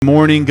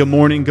Good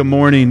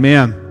morning,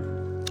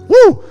 man.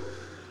 Woo!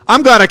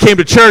 I'm glad I came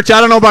to church.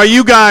 I don't know about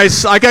you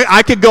guys.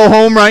 I could go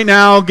home right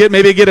now,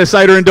 maybe get a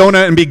cider and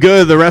donut and be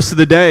good the rest of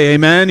the day.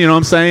 Amen? You know what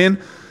I'm saying?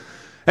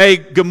 Hey,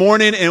 good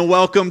morning and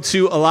welcome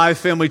to Alive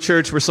Family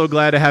Church. We're so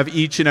glad to have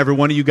each and every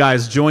one of you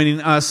guys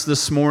joining us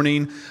this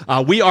morning.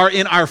 We are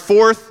in our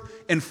fourth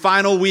and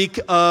final week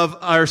of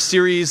our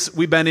series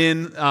we've been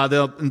in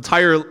the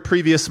entire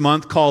previous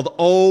month called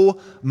Oh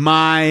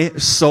My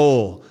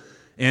Soul.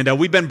 And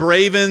we've been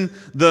braving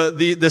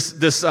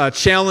this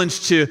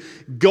challenge to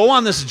go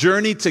on this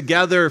journey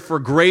together for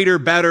greater,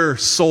 better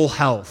soul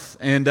health.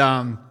 And,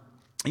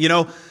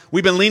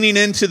 we've been leaning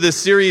into this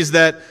series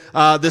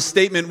this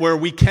statement where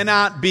we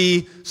cannot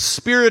be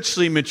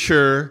spiritually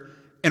mature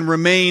and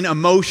remain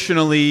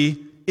emotionally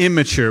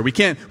immature. We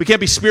can't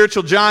be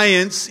spiritual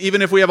giants,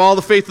 even if we have all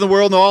the faith in the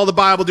world, know all the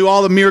Bible, do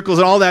all the miracles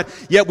and all that,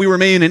 yet we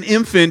remain an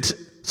infant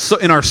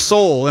in our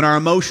soul, in our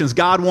emotions.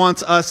 God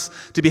wants us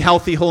to be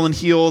healthy, whole, and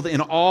healed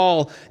in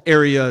all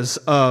areas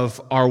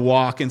of our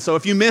walk. And so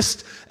if you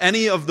missed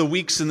any of the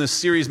weeks in this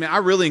series, man, I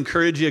really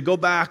encourage you to go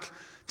back,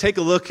 take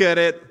a look at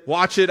it,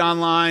 watch it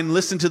online,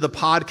 listen to the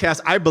podcast.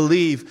 I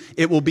believe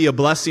it will be a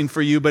blessing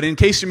for you. But in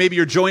case maybe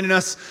you're joining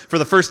us for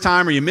the first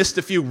time or you missed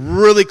a few,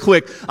 really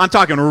quick, I'm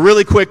talking a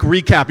really quick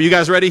recap. Are you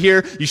guys ready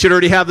here? You should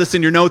already have this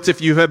in your notes if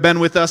you have been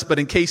with us, but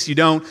in case you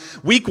don't,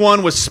 week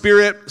one was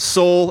spirit,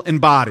 soul, and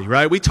body,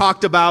 right? We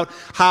talked about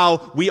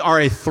how we are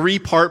a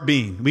three-part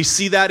being. We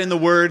see that in the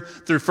Word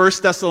through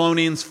 1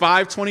 Thessalonians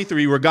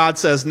 5:23, where God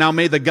says, "Now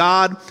may the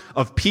God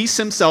of peace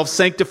himself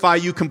sanctify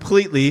you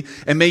completely,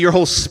 and may your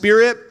whole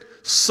spirit,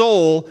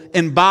 soul,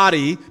 and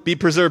body be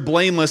preserved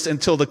blameless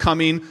until the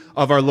coming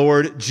of our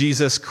Lord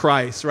Jesus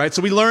Christ," right?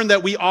 So we learned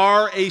that we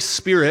are a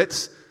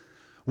spirit,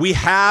 we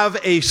have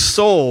a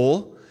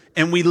soul,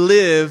 and we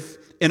live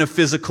in a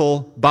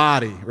physical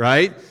body,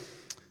 right?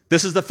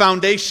 This is the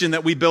foundation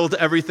that we build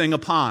everything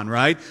upon,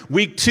 right?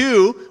 Week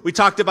two, we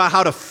talked about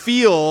how to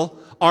feel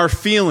our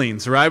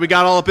feelings, right? We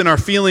got all up in our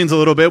feelings a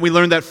little bit. We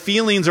learned that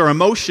feelings or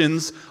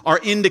emotions are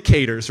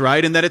indicators,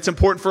 right? And that it's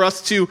important for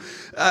us to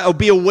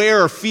be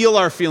aware or feel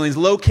our feelings,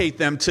 locate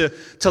them, to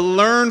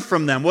learn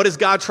from them. What is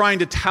God trying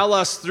to tell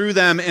us through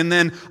them? And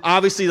then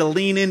obviously to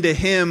lean into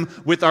Him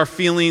with our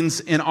feelings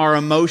and our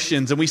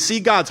emotions. And we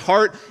see God's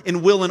heart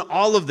and will in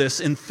all of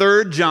this in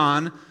 3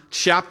 John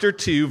chapter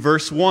 2,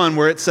 verse 1,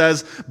 where it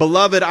says,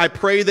 "Beloved, I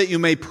pray that you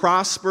may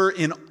prosper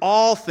in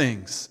all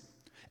things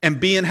and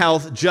be in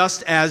health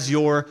just as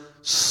your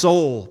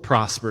soul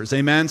prospers."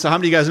 Amen? So how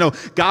many of you guys know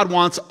God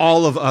wants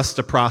all of us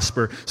to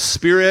prosper?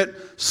 Spirit,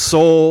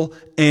 soul,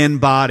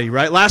 and body,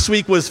 right? Last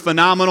week was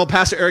phenomenal.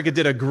 Pastor Eric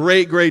did a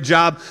great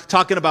job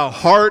talking about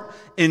heart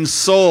and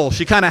soul.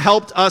 She kind of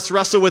helped us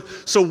wrestle with,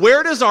 so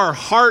where does our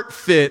heart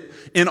fit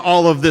in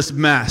all of this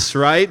mess,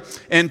 right?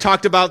 And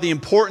talked about the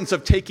importance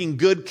of taking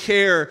good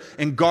care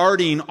and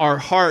guarding our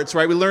hearts,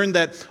 right? We learned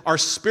that our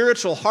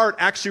spiritual heart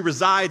actually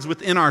resides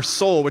within our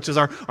soul, which is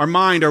our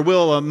mind, our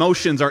will,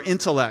 emotions, our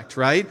intellect,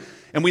 right?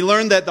 And we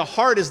learned that the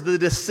heart is the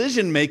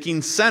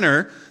decision-making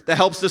center that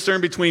helps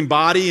discern between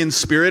body and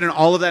spirit and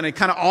all of that. And it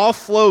kind of all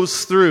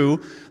flows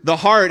through the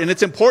heart. And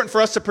it's important for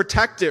us to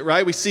protect it,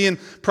 right? We see in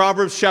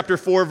Proverbs chapter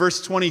 4,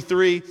 verse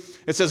 23,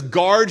 it says,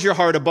 "Guard your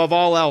heart above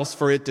all else,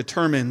 for it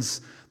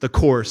determines the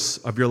course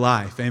of your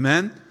life."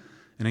 Amen?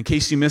 And in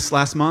case you missed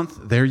last month,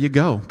 there you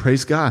go.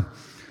 Praise God.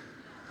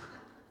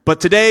 But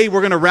today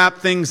we're going to wrap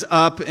things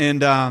up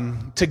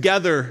and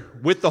together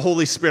with the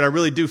Holy Spirit. I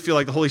really do feel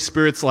like the Holy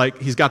Spirit's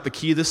like, He's got the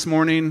key this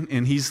morning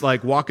and He's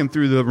like walking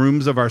through the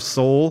rooms of our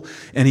soul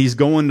and He's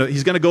going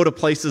to go to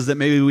places that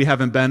maybe we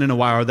haven't been in a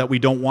while or that we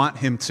don't want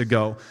Him to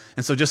go.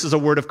 And so just as a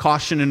word of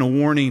caution and a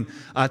warning,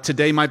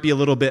 today might be a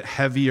little bit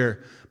heavier,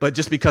 but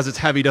just because it's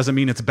heavy doesn't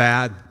mean it's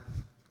bad.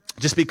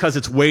 Just because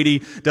it's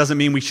weighty doesn't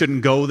mean we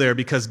shouldn't go there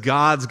because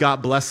God's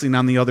got blessing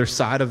on the other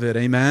side of it.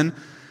 Amen?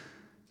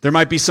 There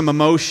might be some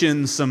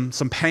emotions, some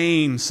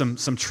pain, some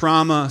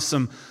trauma,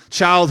 some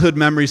childhood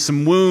memories,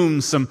 some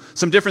wounds,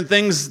 some different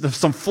things,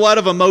 some flood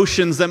of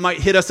emotions that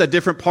might hit us at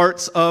different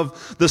parts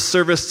of the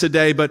service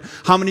today. But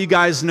how many of you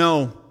guys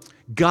know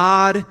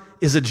God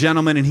is a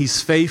gentleman and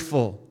He's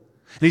faithful?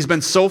 And He's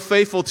been so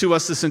faithful to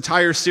us this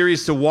entire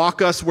series to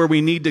walk us where we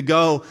need to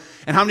go.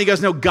 And how many of you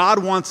guys know God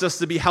wants us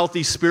to be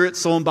healthy spirit,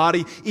 soul, and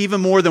body even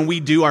more than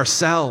we do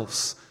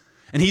ourselves?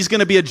 And He's going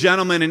to be a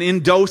gentleman, and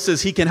in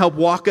doses, He can help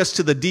walk us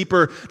to the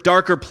deeper,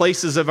 darker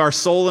places of our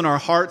soul and our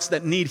hearts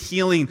that need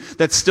healing,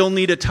 that still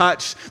need a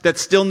touch, that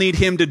still need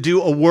Him to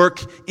do a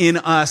work in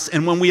us.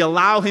 And when we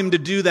allow Him to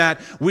do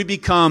that, we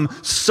become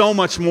so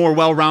much more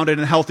well-rounded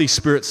and healthy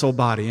spirit, soul,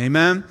 body.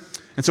 Amen?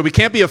 And so we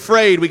can't be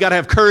afraid. We got to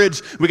have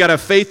courage. We got to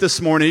have faith this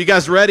morning. Are you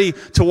guys ready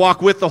to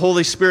walk with the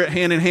Holy Spirit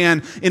hand in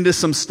hand into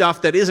some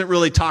stuff that isn't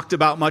really talked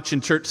about much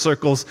in church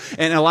circles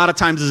and a lot of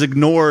times is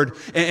ignored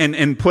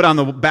and put on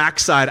the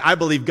backside? I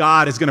believe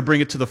God is going to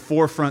bring it to the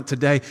forefront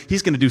today.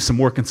 He's going to do some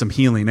work and some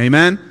healing.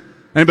 Amen?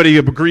 Anybody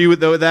agree with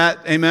that?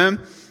 Amen?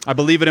 I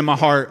believe it in my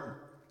heart.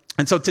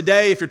 And so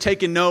today, if you're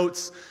taking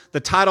notes, the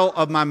title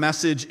of my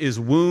message is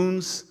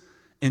Wounds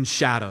and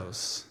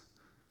Shadows.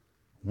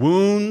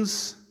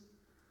 Wounds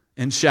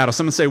and shadows.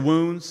 Someone say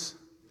wounds,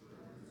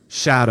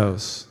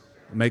 shadows.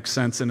 Makes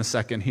sense in a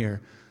second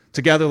here.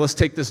 Together, let's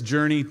take this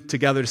journey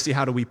together to see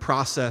how do we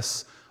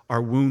process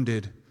our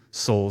wounded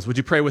souls. Would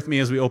you pray with me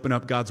as we open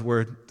up God's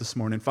word this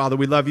morning? Father,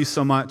 we love you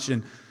so much,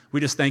 and we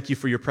just thank you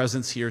for your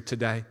presence here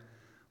today.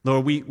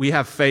 Lord, we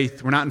have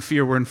faith. We're not in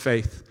fear, we're in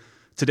faith.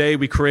 Today,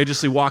 we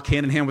courageously walk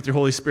hand in hand with your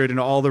Holy Spirit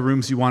into all the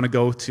rooms you want to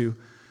go to.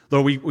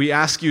 Lord, we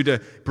ask you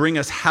to bring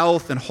us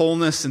health and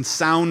wholeness and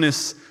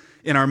soundness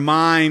in our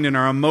mind and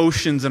our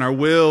emotions and our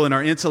will and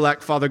our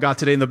intellect, Father God,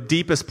 today in the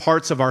deepest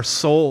parts of our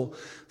soul.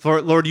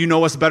 For Lord, you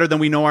know us better than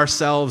we know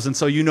ourselves, and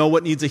so you know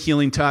what needs a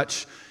healing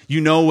touch.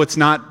 You know what's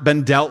not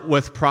been dealt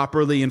with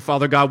properly, and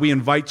Father God, we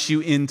invite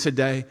you in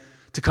today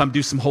to come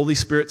do some Holy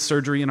Spirit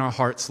surgery in our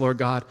hearts, Lord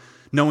God,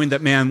 knowing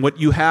that, man, what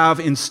you have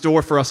in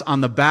store for us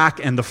on the back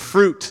and the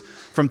fruit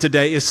from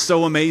today is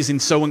so amazing,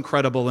 so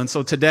incredible. And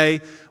so today,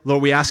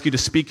 Lord, we ask you to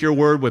speak your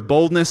word with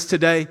boldness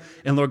today.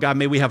 And Lord God,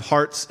 may we have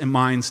hearts and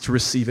minds to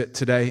receive it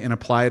today and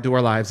apply it to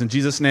our lives. In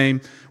Jesus'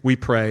 name, we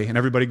pray. And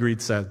everybody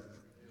agreed said,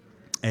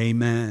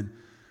 amen.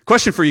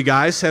 Question for you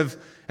guys.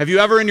 Have you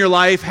ever in your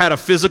life had a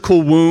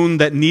physical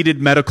wound that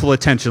needed medical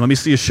attention? Let me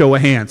see a show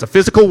of hands. A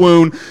physical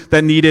wound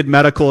that needed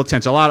medical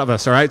attention. A lot of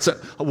us, all right? So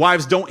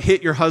wives, don't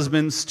hit your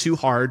husbands too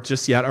hard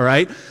just yet, all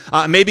right?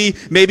 Maybe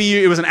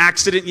it was an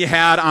accident you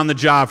had on the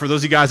job. For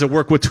those of you guys that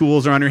work with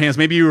tools or on your hands,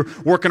 maybe you were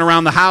working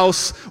around the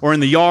house or in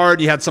the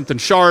yard, you had something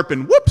sharp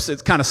and whoops,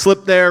 it kind of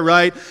slipped there,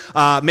 right?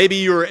 Maybe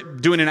you were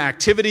doing an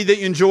activity that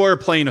you enjoy or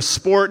playing a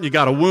sport and you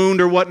got a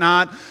wound or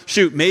whatnot.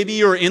 Shoot, maybe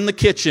you were in the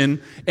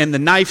kitchen and the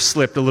knife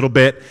slipped a little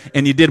bit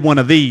and you did one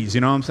of these,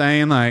 you know what I'm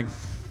saying? Like,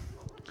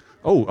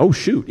 oh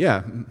shoot,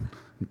 yeah.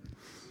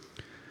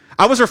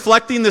 I was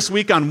reflecting this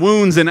week on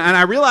wounds, and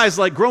I realized,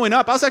 like, growing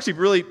up, I was actually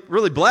really,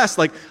 really blessed.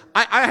 Like,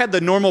 I had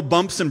the normal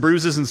bumps and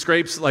bruises and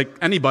scrapes like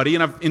anybody,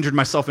 and I've injured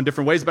myself in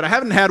different ways, but I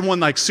haven't had one,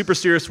 like, super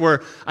serious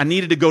where I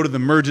needed to go to the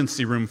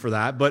emergency room for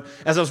that. But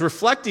as I was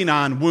reflecting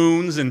on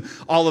wounds and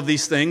all of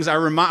these things, I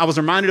was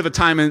reminded of a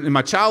time in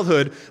my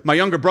childhood. My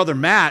younger brother,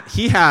 Matt,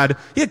 he had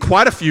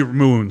quite a few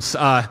wounds.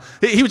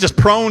 He was just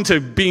prone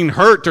to being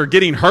hurt or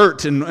getting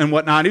hurt and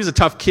whatnot. He was a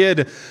tough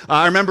kid.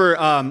 I remember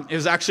it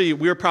was actually,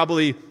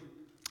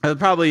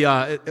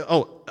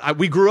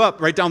 we grew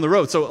up right down the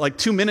road. So like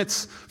 2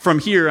 minutes from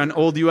here on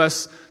Old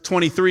US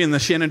 23 in the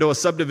Shenandoah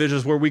subdivision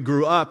is where we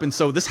grew up. And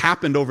so this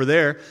happened over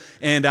there.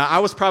 And I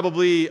was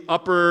probably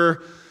lower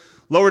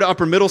to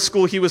upper middle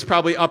school. He was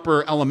probably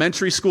upper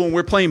elementary school. And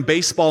we're playing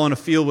baseball in a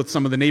field with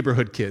some of the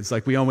neighborhood kids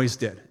like we always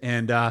did.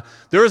 And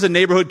there was a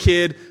neighborhood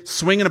kid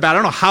swinging a bat. I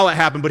don't know how it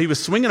happened, but he was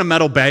swinging a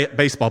metal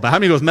baseball bat. How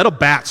many of those metal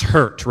bats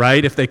hurt,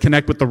 right, if they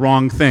connect with the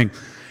wrong thing?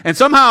 And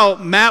somehow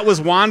Matt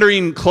was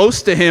wandering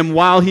close to him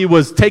while he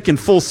was taking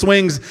full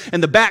swings,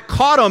 and the bat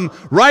caught him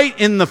right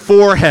in the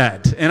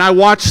forehead. And I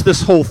watched this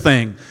whole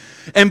thing.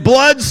 And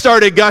blood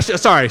started gushing.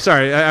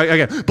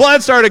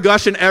 Blood started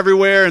gushing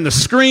everywhere, and the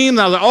scream.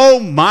 I was like, oh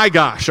my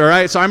gosh, all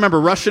right? So I remember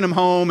rushing him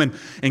home and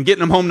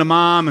getting him home to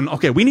mom. And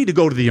okay, we need to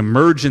go to the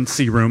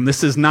emergency room.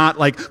 This is not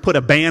like put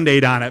a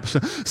Band-Aid on it,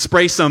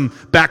 spray some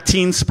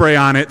Bactine spray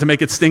on it to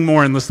make it sting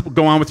more, and let's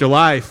go on with your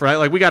life, right?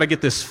 Like, we got to get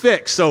this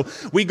fixed. So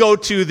we go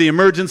to the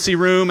emergency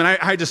room, and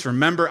I just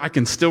remember, I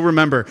can still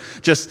remember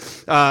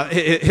just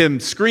him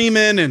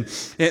screaming, and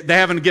they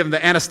haven't given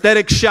the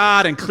anesthetic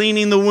shot and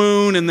cleaning the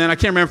wound, and then I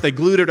can't remember if they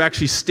glued it or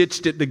actually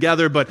stitched it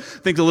together, but I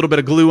think a little bit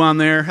of glue on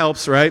there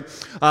helps, right?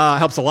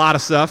 Helps a lot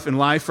of stuff in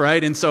life,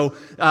 right? And so,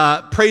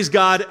 praise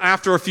God,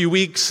 after a few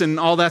weeks and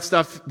all that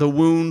stuff, the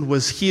wound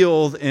was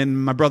healed,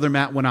 and my brother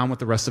Matt went on with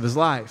the rest of his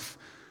life.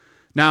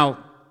 Now,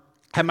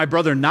 had my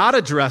brother not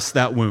addressed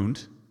that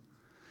wound,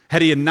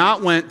 had he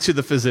not went to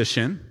the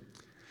physician,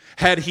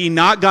 had he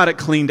not got it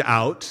cleaned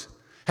out,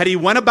 had he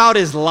went about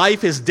his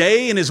life, his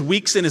day and his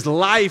weeks in his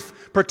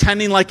life,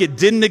 pretending like it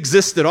didn't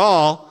exist at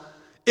all,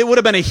 it would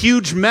have been a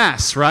huge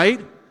mess, right?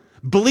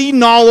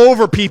 Bleeding all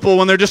over people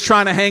when they're just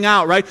trying to hang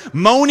out, right?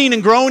 Moaning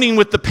and groaning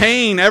with the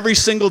pain every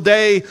single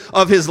day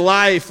of his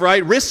life,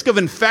 right? Risk of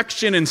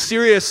infection and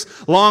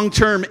serious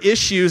long-term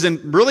issues,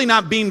 and really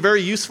not being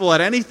very useful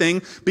at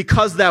anything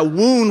because that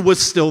wound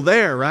was still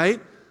there, right?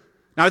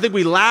 Now, I think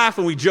we laugh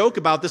and we joke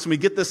about this and we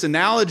get this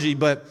analogy,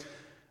 but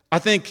I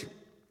think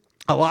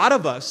a lot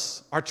of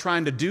us are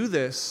trying to do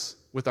this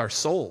with our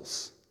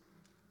souls.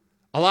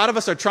 A lot of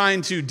us are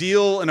trying to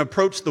deal and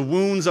approach the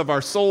wounds of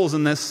our souls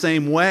in this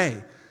same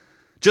way.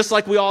 Just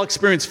like we all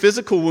experience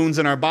physical wounds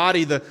in our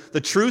body, the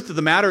truth of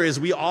the matter is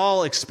we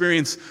all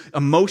experience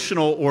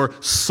emotional or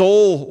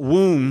soul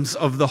wounds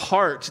of the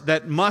heart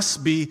that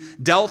must be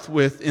dealt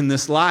with in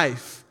this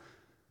life.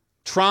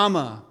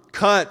 Trauma,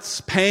 cuts,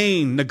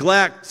 pain,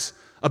 neglect,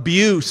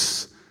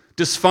 abuse,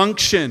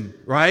 dysfunction,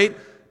 right?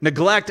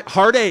 Neglect,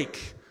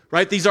 heartache,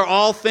 right? These are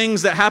all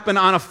things that happen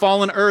on a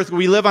fallen earth.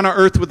 We live on an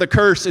earth with a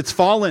curse. It's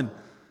fallen.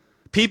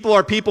 People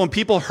are people, and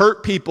people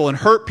hurt people, and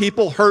hurt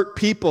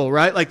people,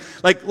 right? Like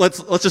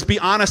let's just be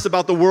honest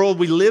about the world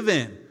we live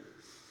in.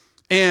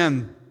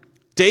 And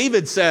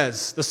David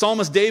says, the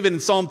psalmist David in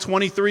Psalm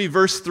 23,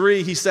 verse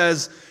 3, he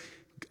says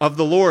of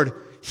the Lord,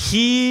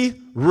 He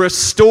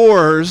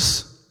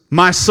restores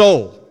my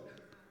soul.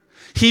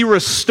 He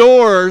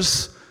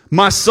restores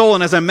my soul.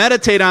 And as I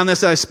meditate on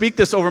this, as I speak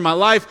this over my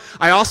life,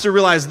 I also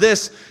realize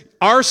this: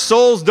 our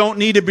souls don't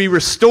need to be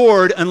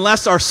restored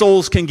unless our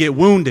souls can get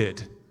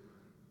wounded.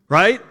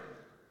 Right?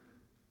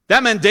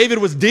 That meant David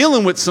was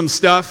dealing with some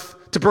stuff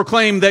to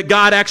proclaim that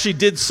God actually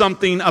did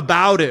something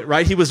about it,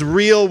 right? He was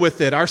real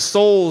with it. Our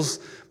souls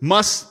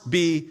must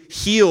be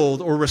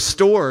healed or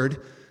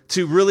restored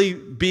to really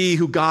be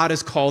who God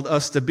has called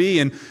us to be.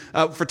 And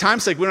for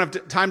time's sake, we don't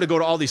have time to go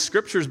to all these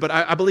scriptures, but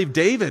I believe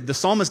David, the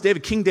psalmist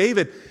David, King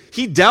David,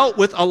 he dealt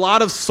with a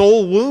lot of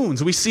soul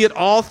wounds. We see it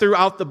all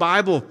throughout the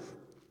Bible.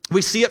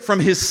 We see it from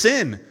his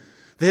sin,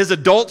 his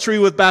adultery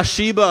with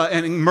Bathsheba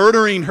and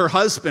murdering her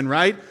husband,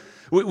 right?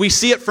 We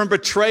see it from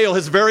betrayal.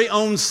 His very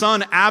own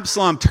son,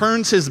 Absalom,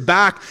 turns his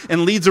back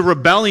and leads a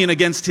rebellion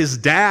against his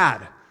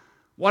dad.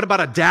 What about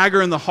a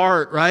dagger in the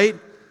heart, right?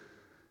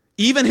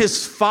 Even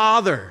his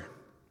father.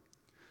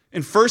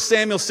 In 1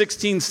 Samuel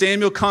 16,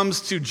 Samuel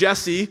comes to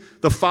Jesse,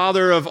 the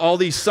father of all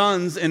these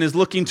sons, and is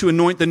looking to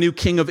anoint the new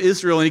king of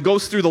Israel. And he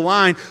goes through the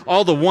line,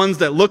 all the ones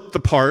that look the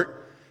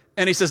part,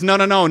 and he says, no,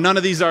 none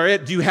of these are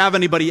it. Do you have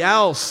anybody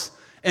else?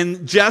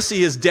 And Jesse,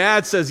 his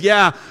dad, says,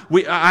 yeah,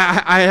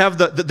 I have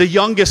the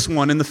youngest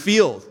one in the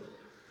field.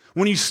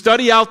 When you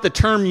study out the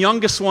term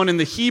youngest one in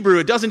the Hebrew,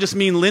 it doesn't just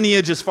mean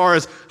lineage as far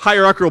as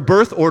hierarchical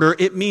birth order,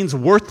 it means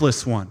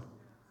worthless one.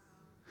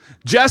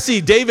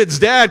 Jesse, David's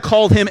dad,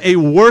 called him a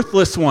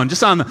worthless one.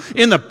 Just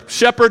in the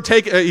shepherd,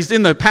 he's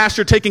in the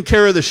pasture taking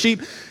care of the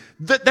sheep.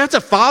 That's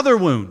a father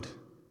wound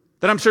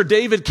that I'm sure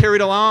David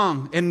carried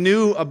along and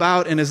knew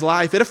about in his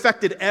life. It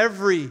affected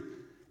every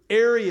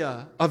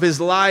area of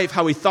his life,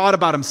 how he thought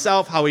about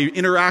himself, how he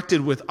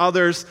interacted with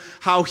others,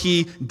 how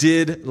he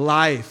did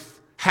life.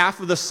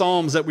 Half of the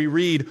Psalms that we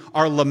read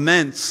are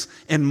laments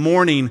and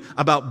mourning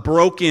about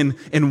broken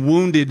and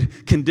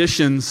wounded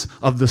conditions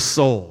of the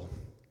soul.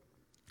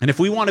 And if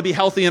we want to be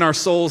healthy in our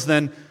souls,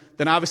 then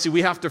obviously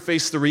we have to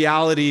face the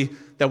reality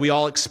that we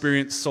all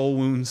experience soul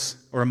wounds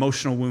or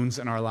emotional wounds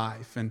in our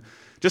life. And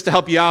just to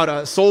help you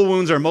out, soul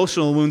wounds or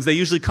emotional wounds, they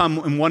usually come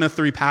in one of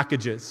three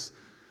packages.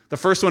 The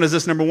first one is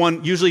this, number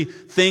one, usually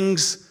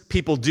things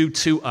people do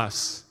to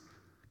us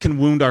can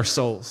wound our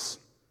souls.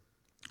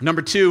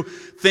 Number two,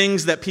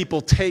 things that people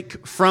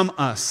take from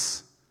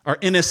us, our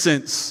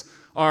innocence,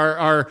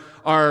 our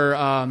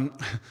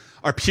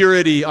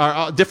purity,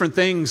 our different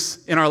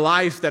things in our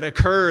life that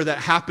occur, that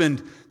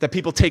happened, that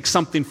people take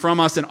something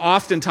from us, and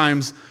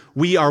oftentimes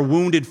we are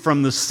wounded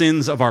from the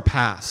sins of our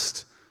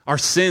past. Our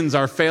sins,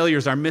 our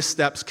failures, our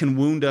missteps can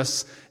wound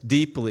us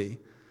deeply.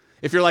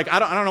 If you're like, I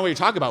don't know what you're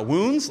talking about,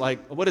 wounds?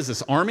 Like, what is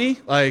this, army?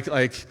 Like,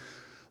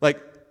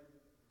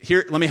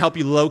 here, let me help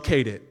you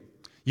locate it.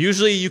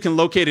 Usually you can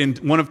locate it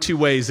in one of two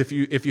ways if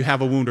you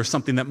have a wound or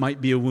something that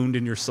might be a wound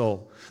in your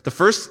soul. The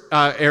first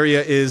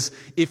area is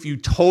if you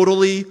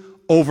totally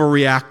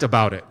overreact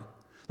about it.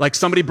 Like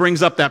somebody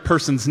brings up that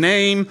person's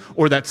name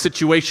or that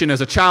situation as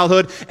a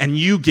childhood, and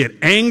you get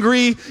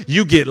angry,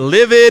 you get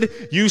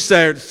livid, you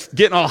start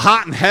getting all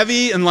hot and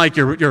heavy, and like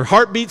your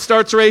heartbeat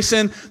starts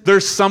racing.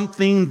 There's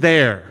something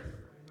there.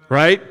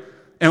 Right?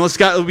 And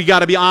we got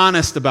to be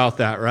honest about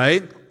that,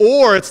 right?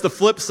 Or it's the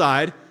flip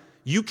side.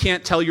 You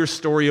can't tell your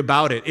story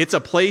about it. It's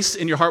a place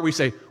in your heart where you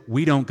say,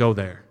 we don't go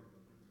there.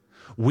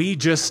 We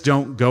just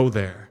don't go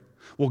there.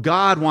 Well,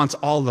 God wants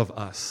all of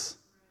us.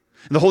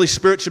 And the Holy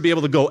Spirit should be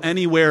able to go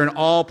anywhere in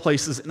all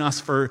places in us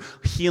for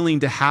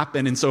healing to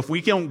happen. And so if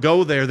we don't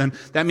go there, then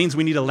that means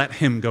we need to let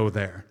Him go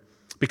there.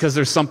 Because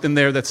there's something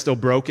there that's still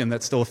broken,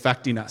 that's still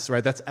affecting us,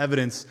 right? That's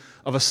evidence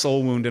of a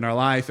soul wound in our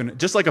life. And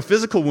just like a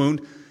physical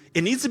wound,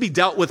 it needs to be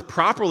dealt with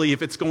properly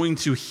if it's going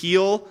to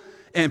heal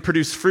and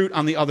produce fruit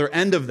on the other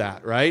end of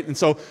that, right? And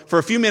so for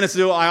a few minutes,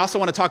 I also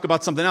want to talk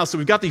about something else. So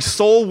we've got these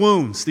soul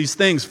wounds, these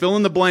things, fill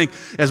in the blank.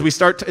 As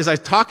I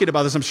talking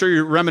about this, I'm sure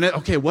you're reminiscing,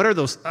 okay, what are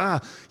those?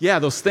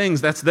 Those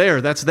things, that's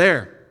there.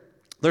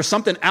 There's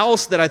something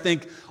else that I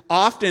think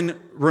often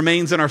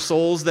remains in our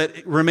souls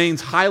that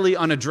remains highly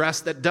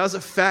unaddressed that does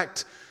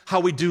affect how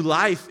we do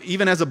life,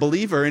 even as a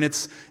believer. And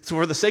it's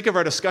for the sake of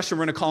our discussion,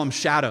 we're going to call them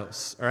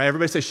shadows. All right,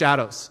 everybody say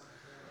shadows.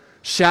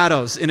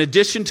 Shadows. In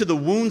addition to the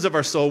wounds of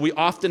our soul, we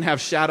often have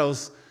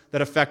shadows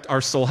that affect our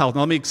soul health.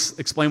 Now, let me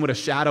explain what a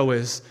shadow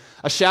is.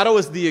 A shadow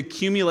is the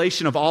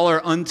accumulation of all our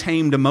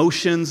untamed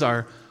emotions,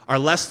 our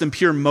less than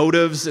pure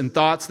motives and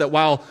thoughts that,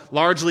 while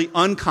largely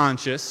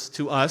unconscious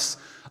to us,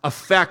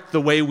 affect the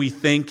way we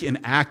think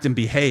and act and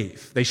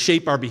behave. They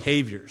shape our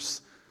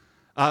behaviors.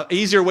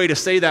 Easier way to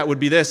say that would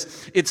be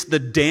this. It's the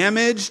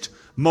damaged,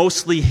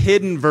 mostly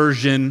hidden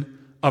version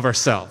of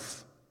ourselves.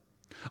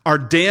 Our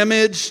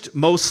damaged,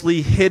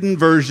 mostly hidden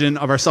version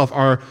of ourselves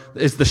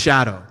is the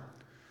shadow.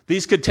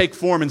 These could take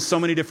form in so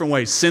many different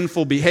ways.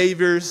 Sinful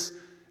behaviors,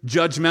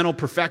 judgmental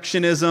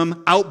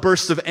perfectionism,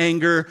 outbursts of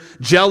anger,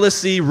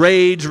 jealousy,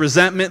 rage,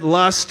 resentment,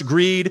 lust,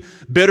 greed,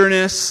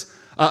 bitterness,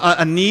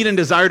 a need and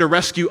desire to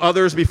rescue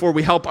others before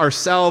we help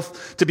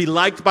ourselves, to be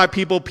liked by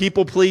people,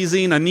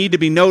 people-pleasing, a need to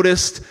be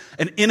noticed,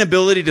 an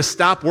inability to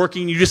stop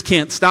working. You just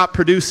can't stop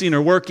producing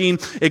or working.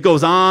 It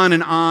goes on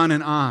and on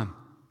and on.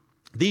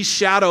 These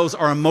shadows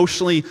are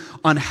emotionally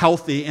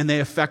unhealthy, and they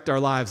affect our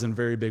lives in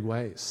very big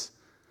ways.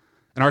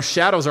 And our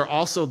shadows are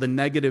also the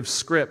negative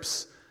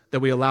scripts that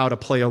we allow to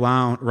play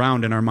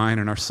around in our mind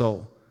and our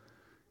soul.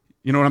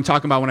 You know what I'm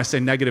talking about when I say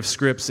negative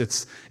scripts?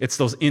 It's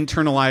those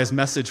internalized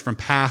messages from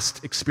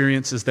past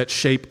experiences that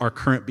shape our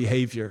current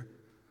behavior.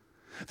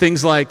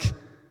 Things like,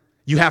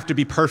 you have to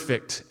be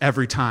perfect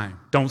every time.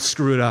 Don't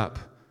screw it up.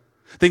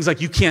 Things like,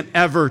 you can't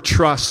ever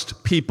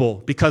trust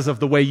people because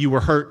of the way you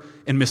were hurt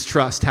and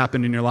mistrust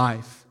happened in your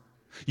life.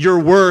 Your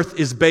worth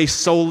is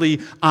based solely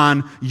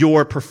on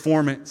your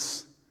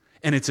performance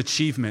and its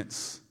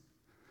achievements.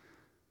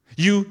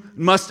 You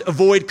must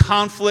avoid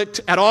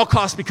conflict at all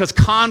costs because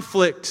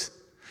conflict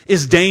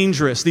is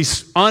dangerous.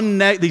 These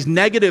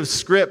negative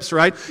scripts,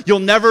 right? You'll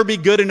never be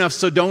good enough,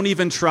 so don't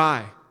even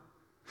try.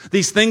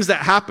 These things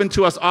that happen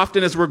to us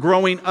often as we're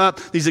growing up,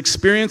 these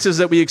experiences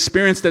that we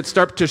experience that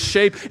start to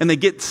shape and they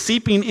get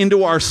seeping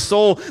into our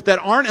soul that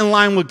aren't in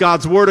line with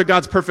God's word or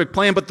God's perfect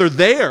plan, but they're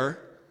there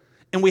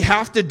and we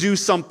have to do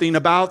something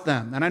about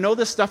them. And I know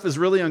this stuff is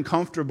really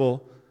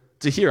uncomfortable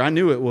to hear. I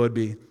knew it would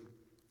be,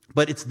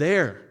 but it's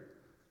there.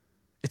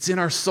 It's in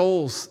our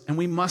souls, and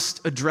we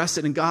must address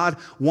it, and God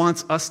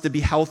wants us to be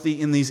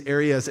healthy in these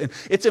areas. And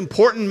it's an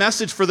important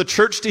message for the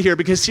church to hear,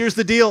 because here's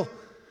the deal.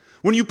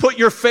 When you put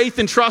your faith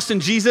and trust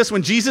in Jesus,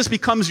 when Jesus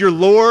becomes your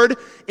Lord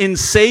and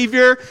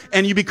Savior,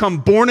 and you become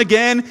born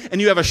again, and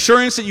you have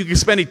assurance that you can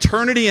spend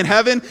eternity in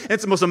heaven, and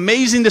it's the most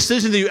amazing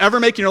decision that you ever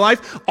make in your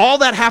life, all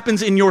that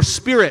happens in your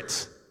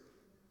spirit.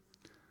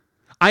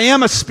 I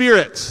am a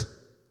spirit.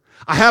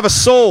 I have a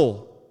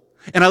soul,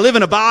 and I live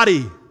in a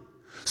body.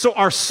 So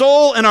our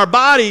soul and our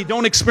body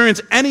don't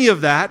experience any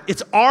of that.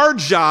 It's our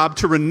job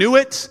to renew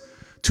it,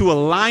 to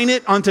align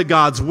it unto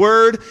God's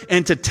word,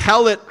 and to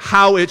tell it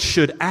how it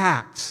should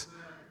act.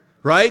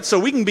 Right? So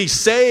we can be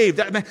saved.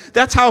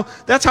 That's how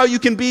you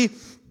can be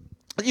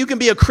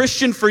a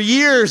Christian for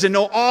years and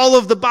know all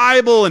of the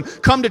Bible and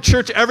come to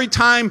church every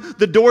time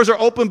the doors are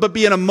open, but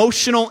be an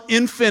emotional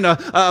infant,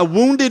 a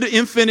wounded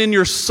infant in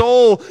your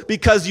soul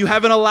because you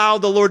haven't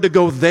allowed the Lord to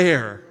go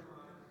there.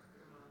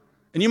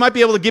 And you might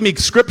be able to give me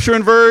scripture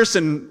and verse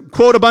and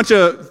quote a bunch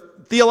of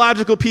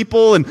theological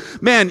people, and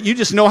man, you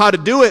just know how to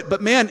do it.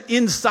 But man,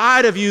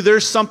 inside of you,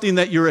 there's something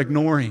that you're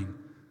ignoring.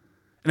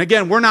 And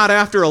again, we're not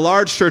after a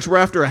large church, we're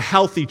after a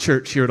healthy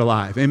church here at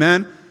Alive.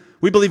 Amen?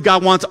 We believe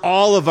God wants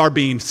all of our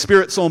being,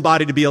 spirit, soul, and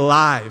body, to be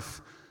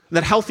alive.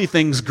 That healthy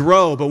things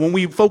grow, but when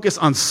we focus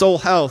on soul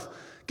health,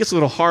 it gets a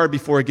little hard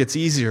before it gets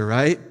easier,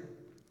 right?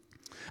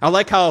 I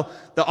like how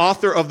the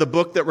author of the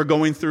book that we're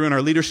going through in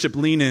our leadership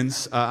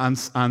lean-ins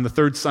on the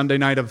third Sunday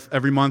night of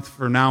every month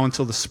from now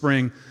until the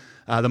spring,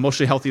 the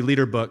Emotionally Healthy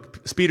Leader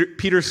book, Peter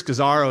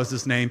Giesow is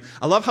his name.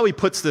 I love how he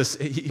puts this.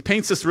 He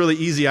paints this really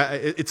easy.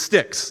 It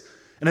sticks,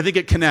 and I think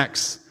it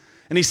connects.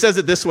 And he says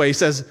it this way. He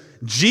says,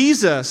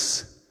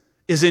 Jesus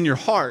is in your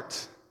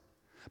heart,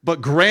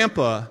 but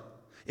Grandpa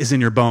is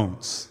in your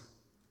bones.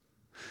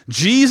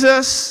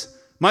 Jesus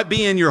might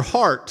be in your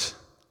heart,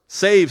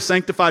 saved,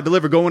 sanctified,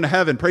 delivered, going to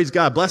heaven, praise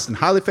God, blessed and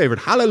highly favored,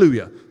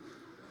 hallelujah.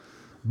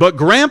 But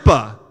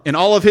Grandpa, and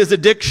all of his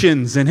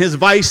addictions and his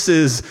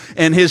vices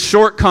and his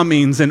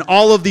shortcomings and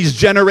all of these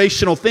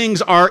generational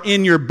things are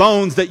in your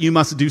bones that you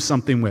must do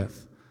something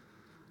with.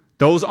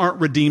 Those aren't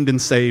redeemed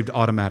and saved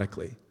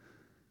automatically.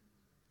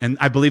 And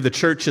I believe the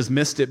church has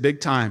missed it big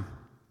time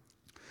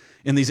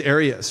in these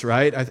areas,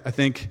 right? I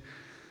think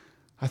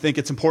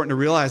it's important to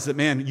realize that,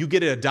 man, you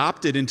get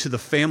adopted into the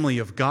family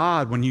of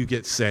God when you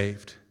get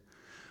saved.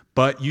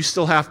 But you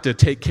still have to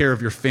take care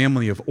of your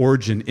family of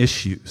origin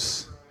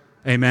issues.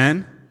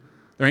 Amen?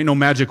 There ain't no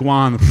magic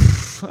wand.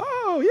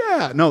 Oh,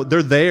 yeah. No,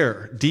 they're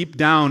there, deep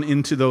down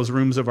into those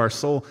rooms of our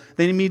soul.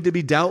 They need to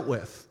be dealt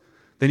with.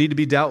 They need to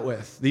be dealt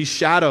with. These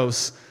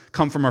shadows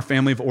come from our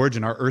family of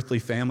origin, our earthly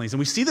families. And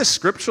we see this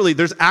scripturally.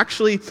 There's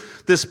actually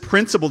this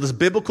principle, this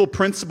biblical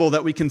principle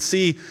that we can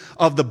see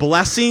of the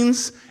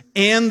blessings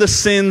and the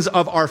sins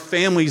of our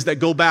families that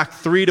go back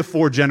 3 to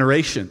 4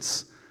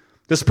 generations.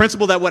 This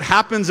principle that what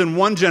happens in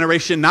one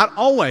generation, not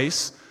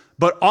always,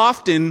 but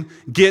often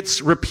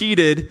gets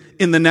repeated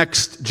in the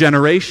next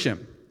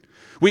generation.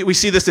 We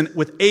see this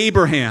with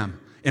Abraham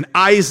and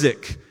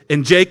Isaac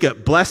and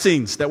Jacob,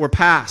 blessings that were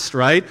passed,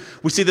 right?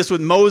 We see this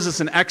with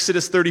Moses in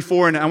Exodus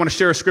 34, and I want to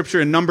share a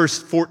scripture in Numbers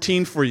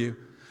 14 for you.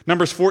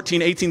 Numbers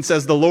 14:18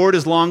 says, "The Lord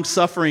is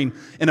long-suffering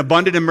and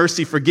abundant in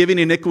mercy, forgiving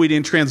iniquity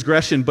and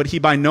transgression, but he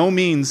by no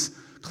means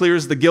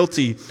clears the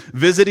guilty,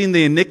 visiting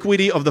the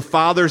iniquity of the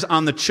fathers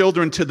on the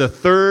children to the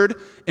 3rd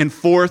and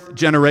 4th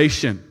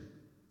generation."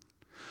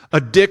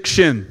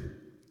 Addiction,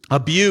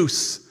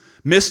 abuse,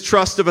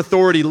 mistrust of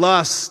authority,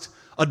 lust,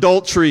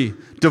 adultery,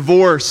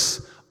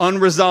 divorce,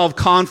 unresolved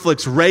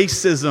conflicts,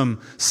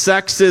 racism,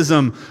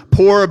 sexism,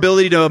 poor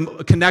ability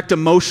to connect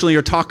emotionally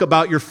or talk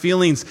about your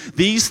feelings.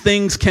 These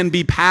things can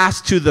be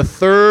passed to the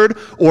third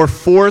or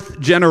fourth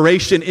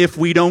generation if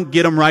we don't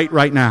get them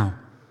right now.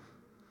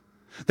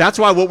 That's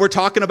why what we're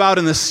talking about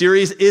in this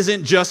series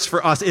isn't just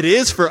for us. It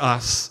is for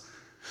us,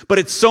 but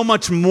it's so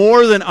much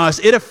more than us.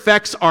 It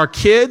affects our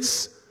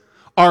kids,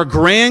 our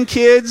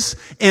grandkids,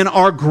 and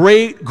our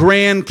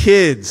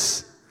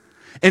great-grandkids.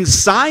 And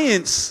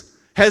science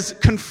has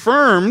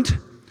confirmed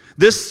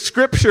this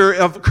scripture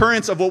of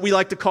occurrence of what we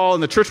like to call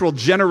in the church world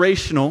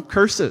generational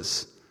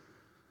curses.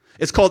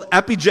 It's called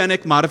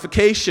epigenetic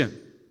modification.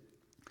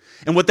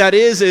 And what that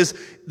is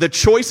the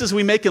choices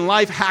we make in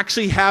life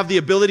actually have the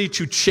ability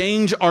to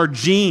change our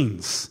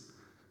genes.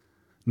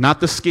 Not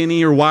the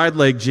skinny or wide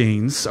leg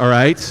genes, all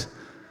right?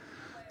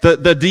 The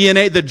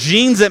DNA, the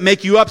genes that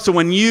make you up, so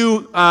when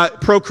you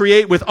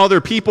procreate with other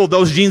people,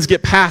 those genes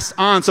get passed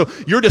on. So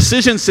your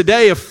decisions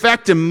today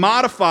affect and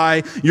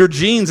modify your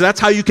genes. That's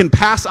how you can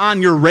pass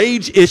on your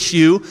rage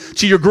issue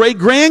to your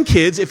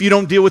great-grandkids if you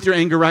don't deal with your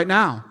anger right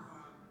now.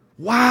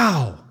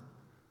 Wow.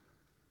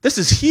 This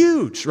is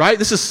huge, right?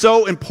 This is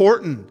so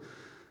important.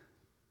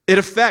 It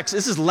affects,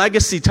 this is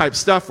legacy type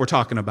stuff we're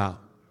talking about.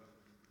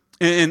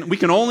 And we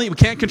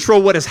can't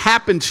control what has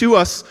happened to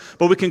us,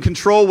 but we can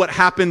control what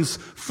happens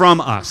from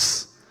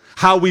us.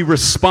 How we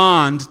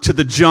respond to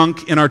the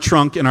junk in our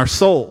trunk in our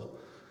soul.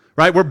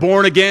 Right? We're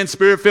born again,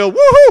 spirit-filled,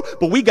 woohoo!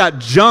 But we got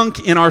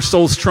junk in our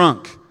soul's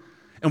trunk.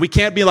 And we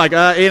can't be like,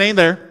 it ain't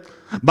there.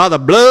 By the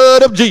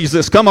blood of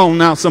Jesus. Come on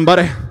now,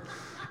 somebody.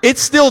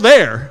 It's still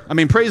there. I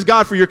mean, praise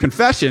God for your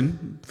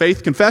confession.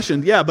 Faith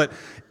confession, yeah, but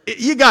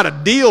you got to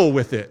deal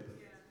with it.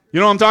 You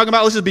know what I'm talking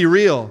about? Let's just be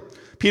real.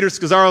 Peter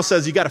Scazzaro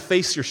says you got to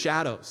face your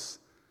shadows.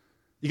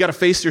 You got to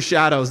face your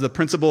shadows. The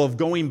principle of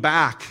going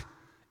back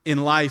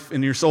in life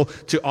in your soul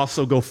to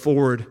also go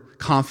forward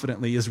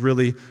confidently is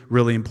really,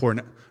 really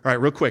important. All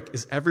right, real quick.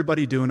 Is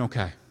everybody doing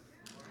okay?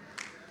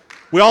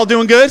 We all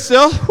doing good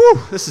still? Whew,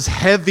 this is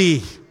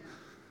heavy,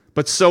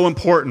 but so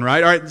important,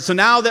 right? All right, so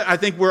now that I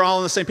think we're all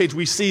on the same page,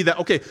 we see that,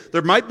 okay,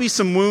 there might be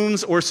some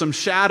wounds or some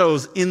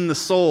shadows in the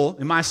soul,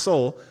 in my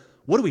soul.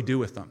 What do we do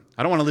with them?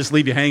 I don't want to just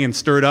leave you hanging,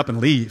 stir it up, and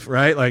leave,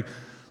 right? Like,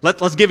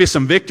 let's give you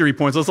some victory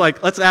points.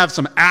 Let's have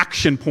some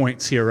action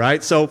points here,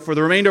 right? So for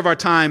the remainder of our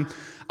time,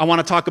 I want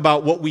to talk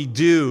about what we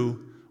do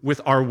with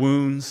our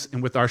wounds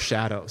and with our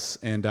shadows.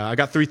 And I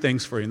got 3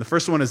 things for you. And the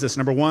first one is this.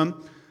 Number 1,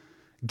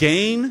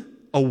 gain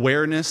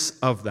awareness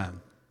of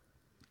them.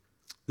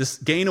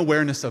 Gain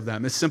awareness of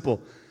them. It's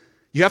simple.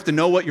 You have to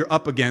know what you're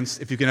up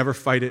against if you can ever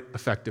fight it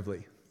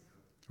effectively,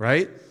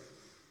 right?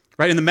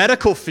 Right? In the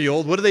medical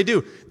field, what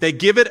do? They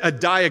give it a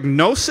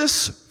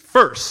diagnosis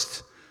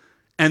first.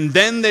 And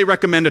then they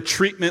recommend a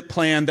treatment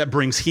plan that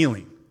brings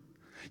healing.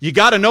 You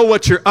got to know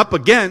what you're up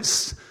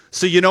against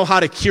so you know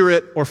how to cure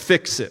it or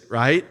fix it,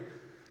 right?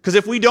 Because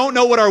if we don't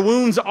know what our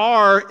wounds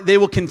are, they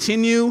will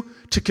continue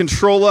to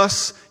control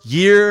us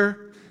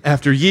year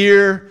after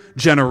year,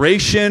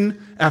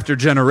 generation after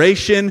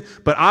generation.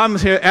 But I'm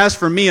here, as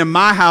for me and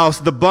my house,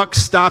 the buck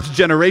stops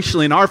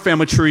generationally in our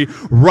family tree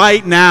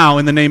right now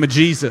in the name of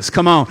Jesus.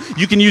 Come on.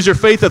 You can use your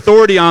faith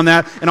authority on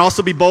that and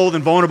also be bold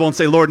and vulnerable and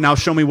say, Lord, now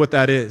show me what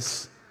that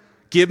is.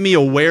 Give me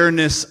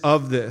awareness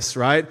of this,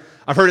 right?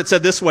 I've heard it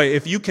said this way,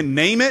 if you can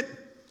name it,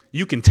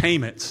 you can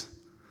tame it.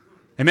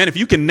 Amen. If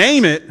you can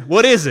name it,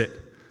 what is it?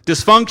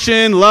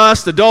 Dysfunction,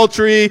 lust,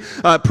 adultery,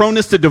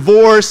 proneness to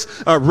divorce,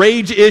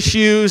 rage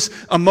issues,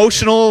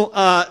 emotional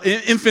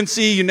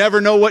infancy, you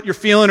never know what you're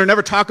feeling or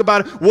never talk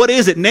about it. What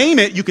is it? Name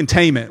it, you can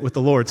tame it with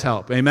the Lord's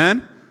help.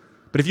 Amen?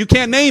 But if you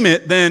can't name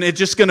it, then it's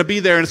just going to be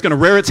there and it's going to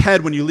rear its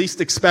head when you least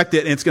expect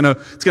it and it's going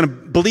to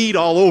bleed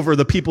all over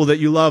the people that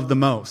you love the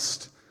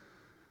most.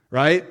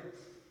 Right?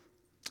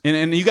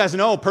 And you guys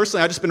know,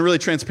 personally, I've just been really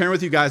transparent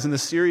with you guys in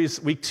this series.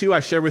 Week 2, I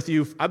shared with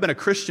you, I've been a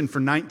Christian for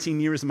 19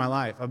 years of my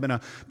life. I've been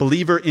a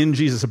believer in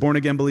Jesus, a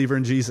born-again believer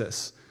in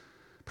Jesus.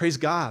 Praise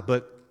God.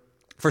 But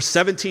for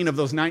 17 of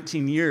those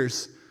 19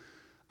 years,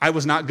 I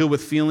was not good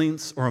with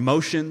feelings or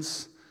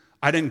emotions.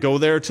 I didn't go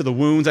there to the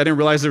wounds. I didn't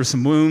realize there were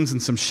some wounds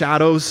and some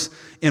shadows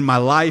in my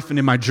life and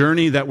in my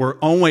journey that were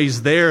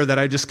always there that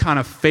I just kind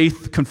of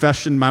faith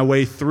confessioned my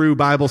way through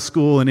Bible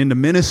school and into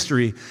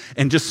ministry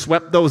and just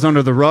swept those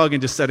under the rug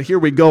and just said, here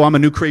we go. I'm a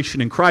new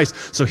creation in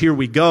Christ. So here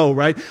we go,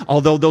 right?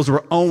 Although those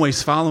were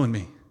always following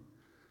me.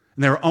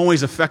 And they were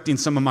always affecting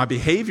some of my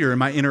behavior and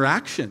my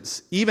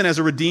interactions, even as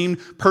a redeemed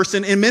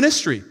person in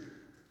ministry.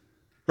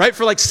 Right?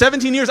 For like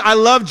 17 years, I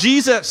loved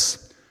Jesus.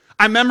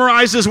 I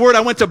memorized His Word.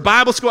 I went to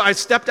Bible school. I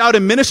stepped out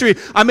in ministry.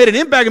 I made an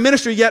impact in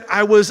ministry, yet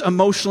I was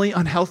emotionally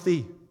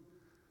unhealthy.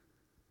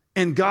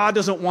 And God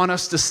doesn't want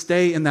us to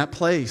stay in that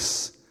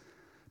place.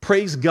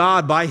 Praise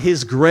God, by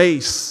His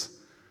grace.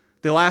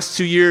 The last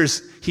 2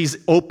 years, He's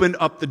opened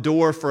up the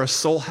door for a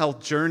soul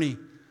health journey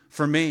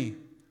for me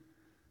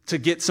to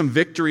get some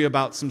victory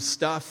about some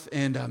stuff.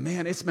 And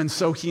man, it's been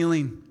so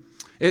healing.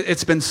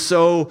 It's been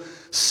so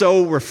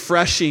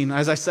refreshing.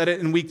 As I said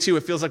it in week 2,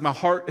 it feels like my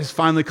heart has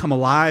finally come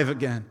alive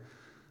again.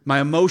 My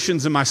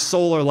emotions and my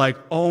soul are like,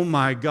 oh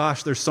my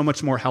gosh, there's so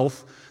much more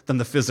health than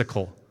the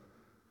physical.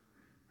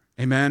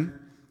 Amen?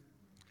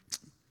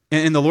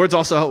 And the Lord's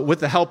also,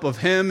 with the help of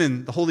Him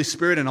and the Holy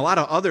Spirit and a lot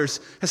of others,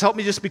 has helped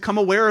me just become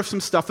aware of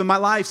some stuff in my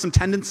life, some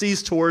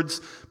tendencies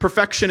towards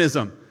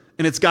perfectionism.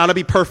 And it's got to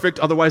be perfect,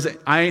 otherwise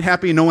I ain't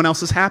happy and no one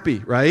else is happy,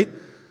 right?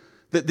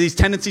 These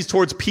tendencies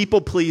towards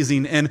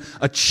people-pleasing and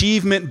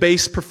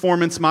achievement-based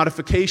performance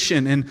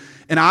modification.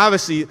 And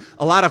obviously,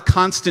 a lot of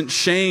constant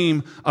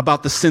shame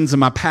about the sins of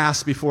my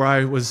past before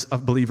I was a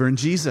believer in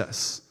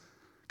Jesus.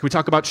 Can we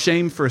talk about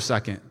shame for a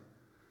second?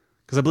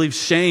 Because I believe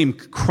shame,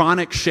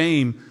 chronic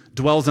shame,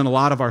 dwells in a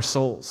lot of our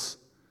souls,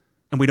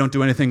 and we don't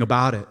do anything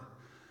about it.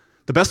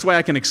 The best way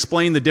I can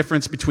explain the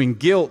difference between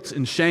guilt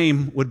and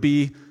shame would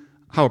be,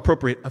 how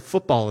appropriate, a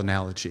football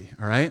analogy,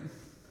 all right?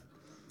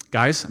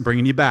 Guys, I'm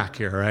bringing you back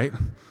here, all right?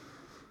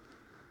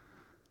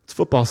 It's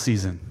football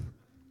season.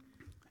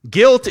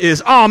 Guilt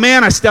is, oh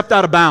man, I stepped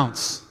out of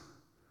bounds.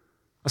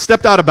 I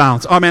stepped out of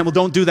bounds. Oh man, well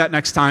don't do that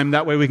next time.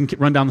 That way we can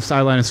run down the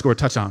sideline and score a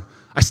touchdown.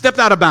 I stepped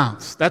out of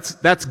bounds.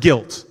 That's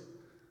guilt.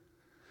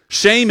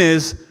 Shame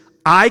is,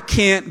 I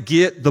can't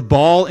get the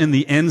ball in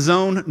the end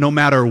zone no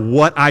matter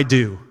what I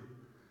do.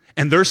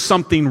 And there's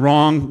something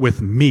wrong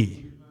with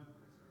me.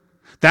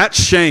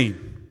 That's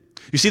shame.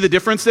 You see the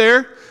difference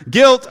there?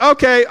 Guilt,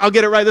 okay, I'll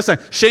get it right this time.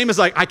 Shame is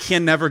like, I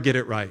can never get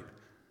it right.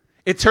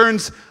 It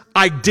turns,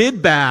 I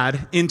did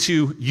bad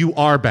into you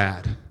are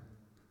bad.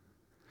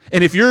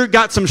 And if you've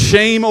got some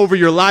shame over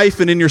your life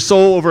and in your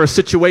soul over a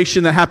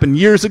situation that happened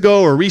years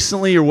ago or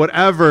recently or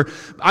whatever,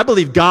 I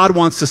believe God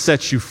wants to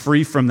set you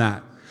free from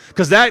that.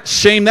 Because that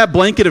shame, that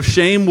blanket of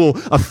shame will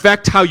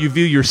affect how you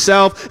view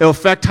yourself. It will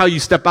affect how you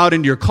step out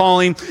into your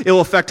calling. It will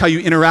affect how you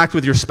interact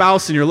with your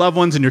spouse and your loved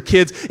ones and your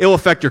kids. It will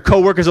affect your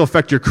coworkers. It will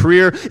affect your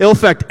career. It will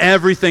affect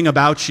everything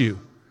about you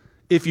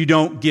if you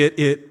don't get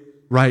it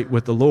right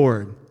with the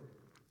Lord.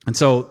 And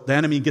so the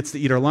enemy gets to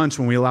eat our lunch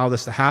when we allow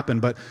this to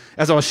happen. But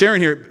as I was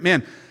sharing here,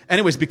 man,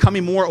 anyways,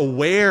 becoming more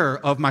aware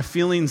of my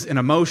feelings and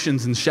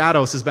emotions and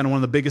shadows has been one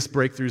of the biggest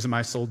breakthroughs in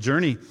my soul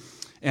journey.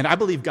 And I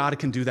believe God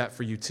can do that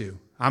for you too.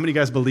 How many of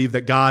you guys believe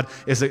that God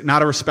is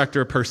not a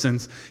respecter of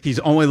persons? He's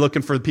only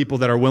looking for the people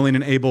that are willing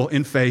and able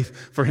in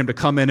faith for Him to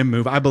come in and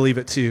move. I believe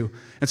it too.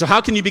 And so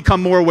how can you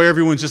become more aware of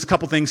everyone? Just a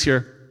couple things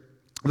here.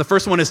 The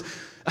first one is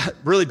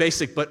really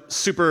basic, but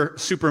super,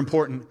 super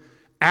important.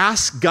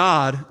 Ask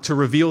God to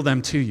reveal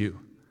them to you.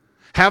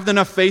 Have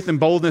enough faith and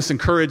boldness and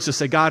courage to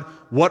say, God,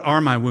 what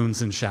are my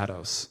wounds and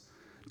shadows?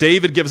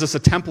 David gives us a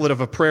template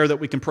of a prayer that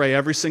we can pray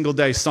every single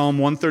day. Psalm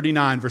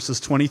 139, verses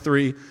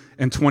 23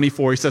 and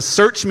 24. He says,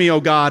 search me,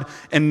 O God,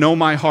 and know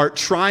my heart.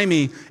 Try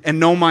me and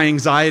know my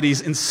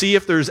anxieties, and see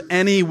if there's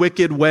any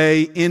wicked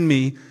way in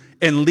me,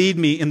 and lead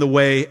me in the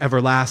way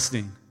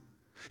everlasting.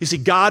 You see,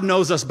 God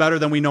knows us better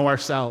than we know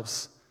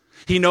ourselves.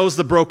 He knows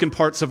the broken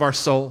parts of our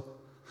soul,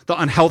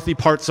 the unhealthy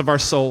parts of our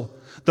soul,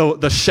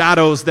 the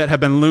shadows that have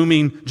been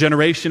looming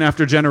generation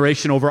after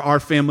generation over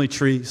our family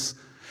trees.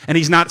 And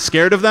He's not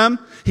scared of them.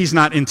 He's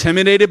not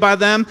intimidated by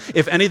them.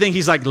 If anything,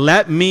 He's like,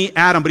 let me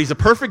at them. But He's a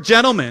perfect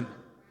gentleman.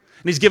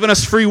 And He's given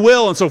us free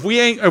will. And so if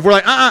we're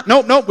like,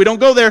 nope, we don't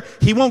go there,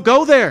 He won't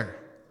go there.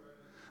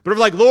 But if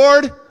we're like,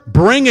 Lord,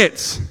 bring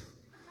it.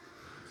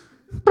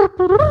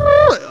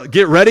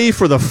 Get ready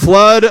for the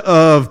flood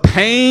of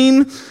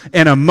pain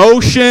and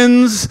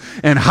emotions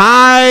and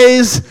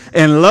highs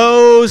and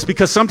lows,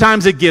 because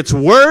sometimes it gets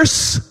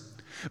worse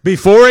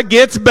before it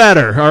gets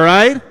better, all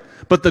right?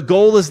 But the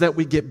goal is that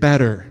we get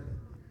better.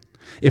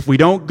 If we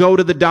don't go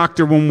to the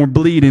doctor when we're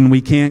bleeding, we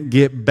can't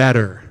get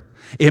better.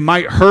 It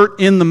might hurt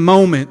in the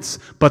moments,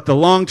 but the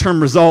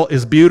long-term result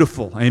is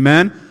beautiful.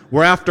 Amen?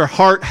 We're after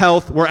heart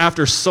health. We're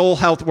after soul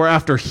health. We're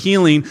after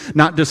healing,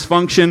 not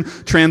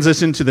dysfunction,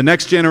 transition to the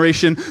next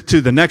generation,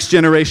 to the next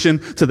generation,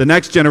 to the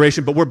next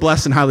generation, but we're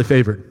blessed and highly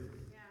favored.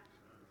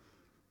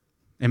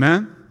 Yeah.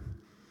 Amen?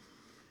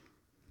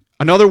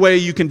 Another way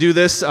you can do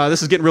this,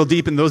 this is getting real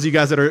deep, and those of you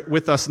guys that are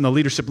with us in the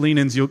leadership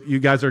lean-ins, you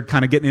guys are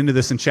kind of getting into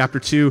this in chapter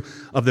 2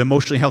 of the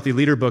Emotionally Healthy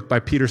Leader book by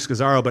Peter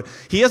Scazzaro, but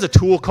he has a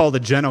tool called a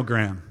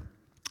genogram.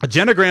 A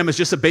genogram is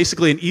just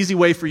basically an easy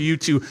way for you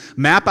to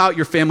map out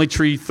your family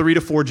tree 3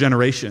 to 4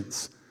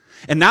 generations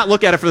and not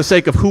look at it for the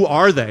sake of who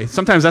are they.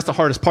 Sometimes that's the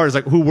hardest part, is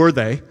like, who were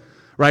they,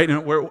 right?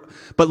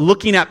 But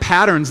looking at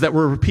patterns that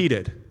were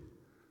repeated.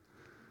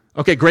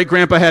 Okay,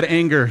 great-grandpa had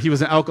anger. He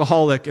was an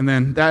alcoholic, and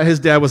then his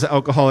dad was an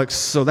alcoholic,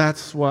 so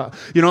that's what,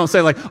 you know what I'm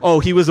saying? Like, oh,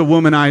 he was a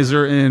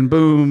womanizer, and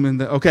boom,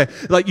 and okay.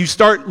 Like, you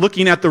start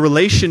looking at the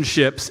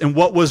relationships and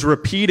what was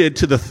repeated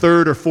to the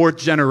 3rd or 4th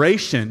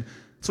generation.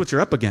 That's what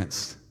you're up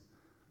against.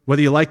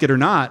 Whether you like it or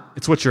not,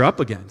 it's what you're up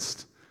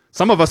against.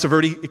 Some of us have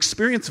already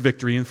experienced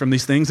victory from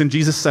these things, and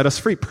Jesus set us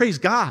free. Praise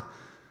God.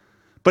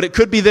 But it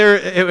could be there,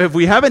 if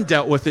we haven't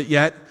dealt with it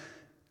yet,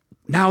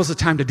 now is the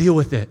time to deal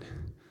with it.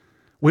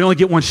 We only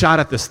get one shot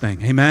at this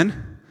thing.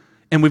 Amen?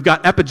 And we've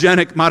got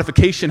epigenetic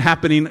modification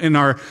happening in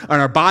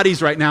our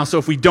bodies right now. So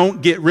if we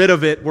don't get rid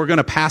of it, we're going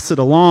to pass it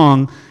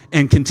along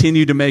and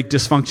continue to make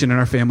dysfunction in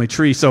our family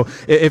tree. So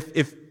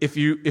if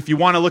you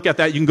want to look at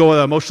that, you can go to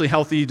the Emotionally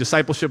Healthy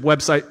Discipleship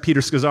website.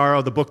 Peter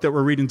Scazzaro, the book that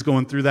we're reading, is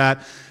going through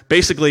that.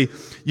 Basically,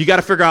 you got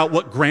to figure out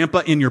what grandpa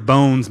in your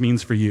bones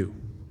means for you.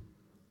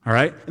 All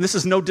right? And this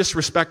is no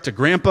disrespect to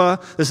grandpa.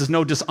 This is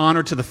no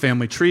dishonor to the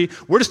family tree.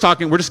 We're just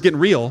getting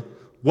real.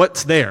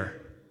 What's there?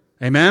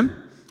 Amen?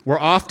 We're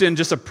often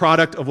just a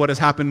product of what has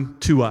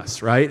happened to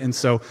us, right? And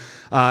so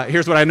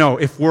here's what I know.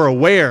 If we're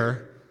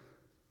aware,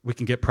 we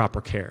can get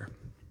proper care.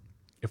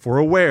 If we're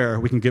aware,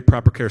 we can get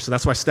proper care. So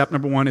that's why step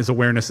number 1 is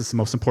awareness. It's the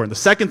most important. The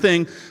second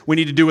thing we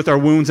need to do with our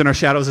wounds and our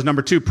shadows is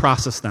number 2,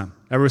 process them.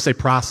 Everyone say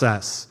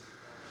process.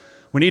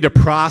 We need to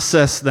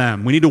process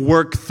them. We need to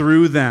work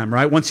through them,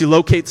 right? Once you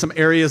locate some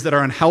areas that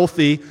are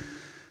unhealthy,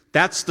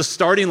 that's the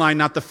starting line,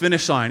 not the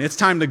finish line. It's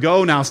time to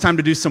go now. It's time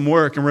to do some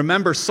work. And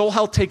remember, soul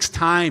health takes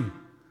time.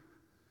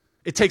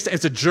 It's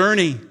a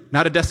journey,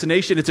 not a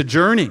destination. It's a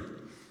journey.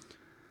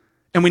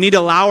 And we need to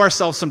allow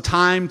ourselves some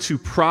time to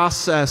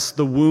process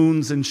the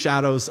wounds and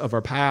shadows of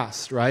our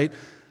past, right?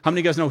 How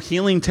many of you guys know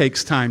healing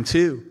takes time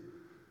too,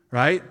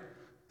 right?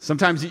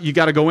 Sometimes you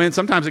got to go in.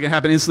 Sometimes it can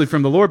happen instantly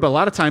from the Lord, but a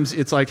lot of times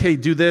it's like, hey,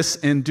 do this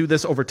and do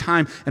this over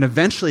time, and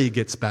eventually it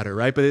gets better,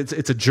 right? But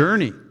it's a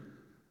journey.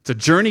 It's a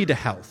journey to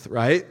health,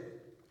 right?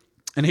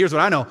 And here's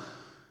what I know.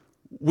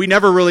 We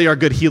never really are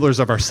good healers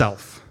of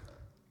ourselves.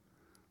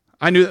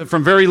 I knew that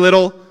from very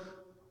little,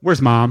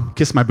 where's mom?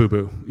 Kiss my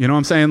boo-boo. You know what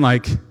I'm saying?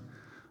 Like,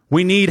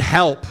 we need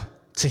help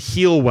to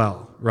heal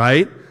well,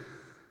 right?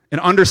 And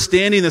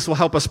understanding this will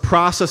help us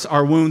process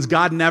our wounds.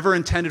 God never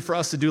intended for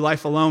us to do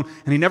life alone,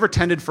 and he never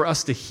intended for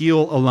us to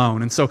heal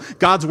alone. And so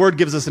God's word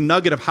gives us a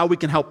nugget of how we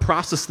can help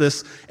process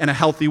this in a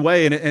healthy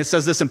way. And it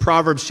says this in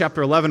Proverbs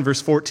chapter 11, verse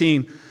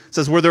 14. It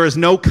says, where there is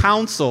no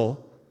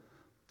counsel,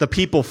 the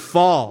people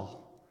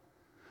fall.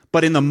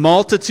 But in the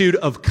multitude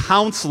of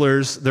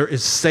counselors, there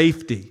is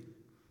safety.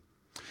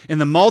 In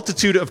the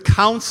multitude of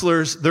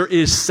counselors, there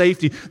is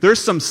safety. There's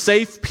some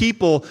safe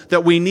people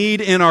that we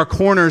need in our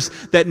corners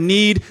that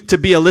need to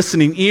be a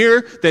listening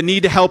ear, that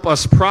need to help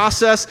us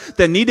process,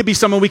 that need to be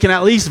someone we can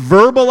at least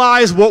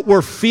verbalize what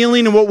we're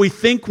feeling and what we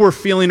think we're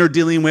feeling or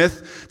dealing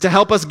with to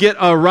help us get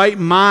a right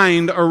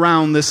mind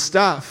around this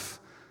stuff.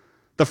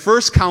 The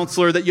first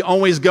counselor that you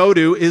always go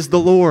to is the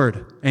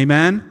Lord.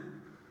 Amen?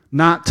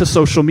 Not to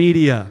social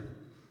media.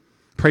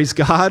 Praise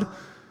God.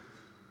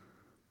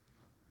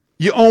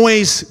 You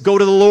always go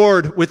to the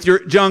Lord with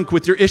your junk,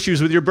 with your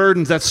issues, with your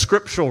burdens. That's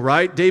scriptural,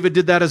 right? David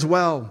did that as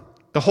well.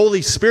 The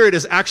Holy Spirit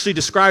is actually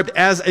described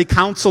as a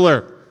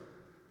counselor.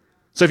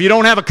 So if you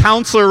don't have a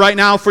counselor right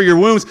now for your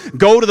wounds,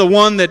 go to the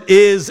one that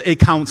is a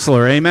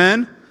counselor.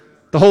 Amen?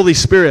 The Holy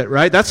Spirit,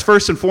 right? That's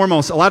first and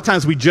foremost. A lot of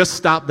times we just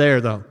stop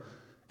there, though.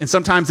 And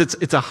sometimes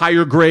it's a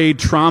higher grade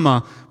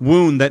trauma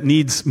wound that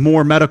needs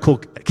more medical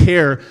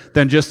care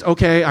than just,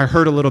 okay, I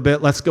hurt a little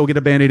bit, let's go get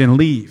a Band-Aid and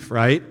leave,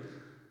 right?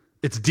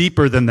 It's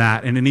deeper than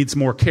that, and it needs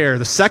more care.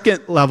 The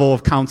second level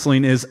of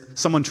counseling is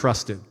someone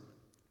trusted.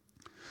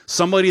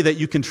 Somebody that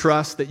you can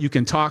trust, that you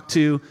can talk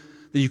to,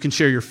 that you can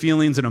share your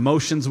feelings and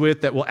emotions with,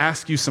 that will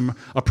ask you some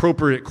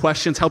appropriate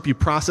questions, help you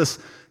process,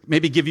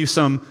 maybe give you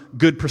some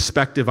good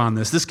perspective on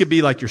this. This could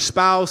be like your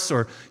spouse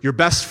or your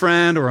best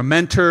friend or a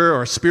mentor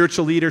or a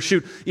spiritual leader.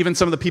 Shoot, even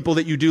some of the people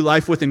that you do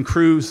life with in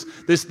crews.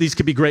 These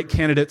could be great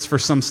candidates for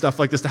some stuff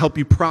like this to help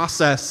you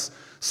process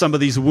some of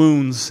these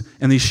wounds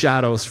and these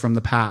shadows from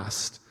the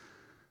past.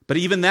 But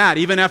even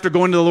after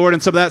going to the Lord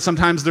and some of that,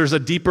 sometimes there's a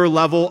deeper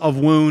level of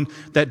wound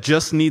that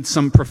just needs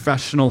some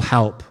professional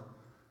help.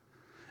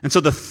 And so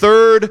the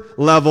third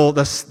level,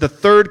 the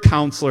third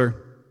counselor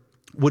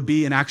would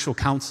be an actual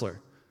counselor,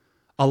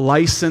 a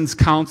licensed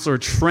counselor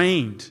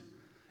trained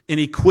and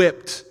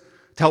equipped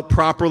to help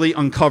properly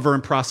uncover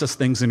and process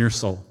things in your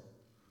soul,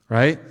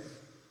 right?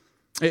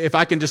 If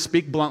I can just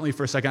speak bluntly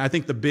for a second, I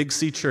think the Big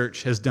C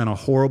Church has done a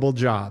horrible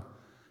job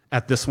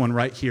at this one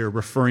right here,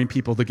 referring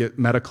people to get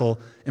medical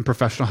and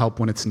professional help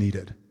when it's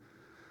needed.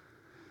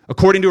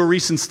 According to a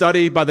recent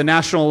study by the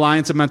National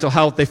Alliance of Mental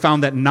Health, they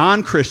found that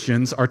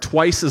non-Christians are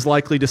twice as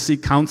likely to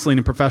seek counseling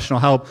and professional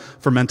help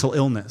for mental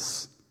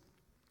illness.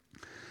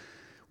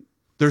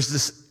 There's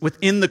this,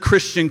 within the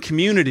Christian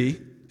community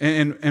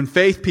and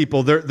faith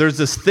people, there's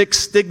this thick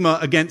stigma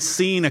against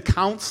seeing a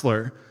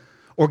counselor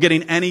or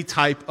getting any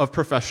type of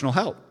professional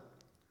help.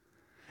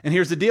 And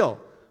here's the deal.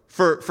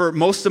 For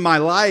most of my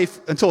life,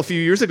 until a few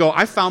years ago,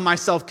 I found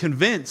myself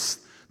convinced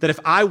that if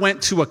I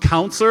went to a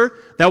counselor,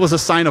 that was a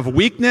sign of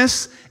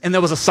weakness and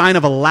that was a sign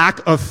of a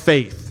lack of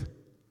faith.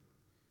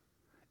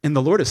 And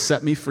the Lord has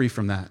set me free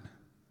from that.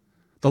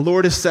 The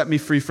Lord has set me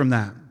free from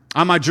that.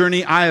 On my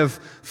journey, I have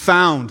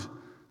found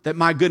that,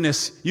 my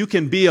goodness, you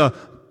can be a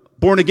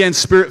born-again,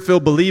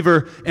 spirit-filled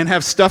believer and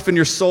have stuff in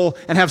your soul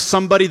and have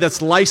somebody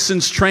that's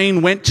licensed,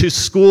 trained, went to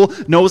school,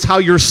 knows how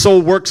your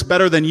soul works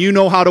better than you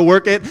know how to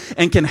work it,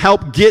 and can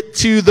help get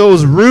to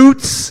those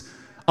roots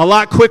a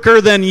lot quicker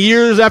than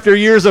years after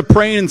years of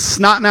praying and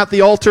snotting at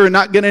the altar and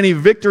not getting any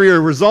victory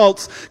or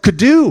results could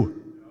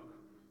do.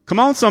 Come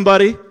on,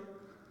 somebody.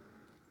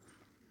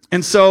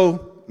 And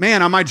so,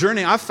 man, on my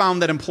journey, I've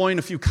found that employing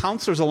a few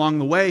counselors along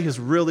the way has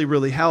really,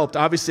 really helped.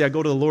 Obviously, I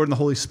go to the Lord and the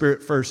Holy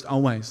Spirit first,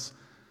 always.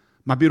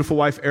 My beautiful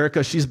wife,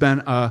 Erica, she's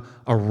been a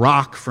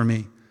rock for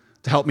me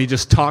to help me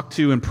just talk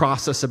to and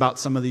process about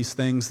some of these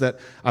things that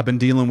I've been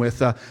dealing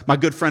with. My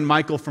good friend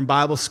Michael from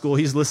Bible school,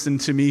 he's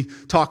listened to me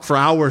talk for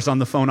hours on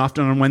the phone,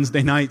 often on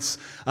Wednesday nights,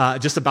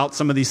 just about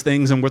some of these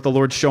things and what the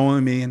Lord's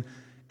showing me.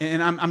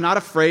 And I'm not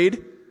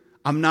afraid.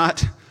 I'm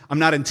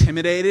not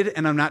intimidated,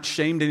 and I'm not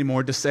shamed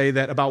anymore to say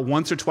that about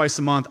once or twice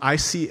a month, I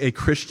see a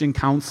Christian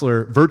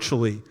counselor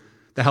virtually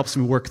that helps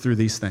me work through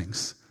these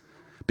things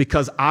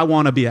because I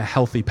want to be a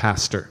healthy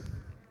pastor.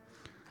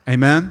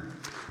 Amen?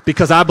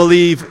 Because I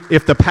believe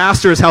if the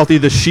pastor is healthy,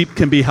 the sheep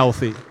can be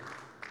healthy.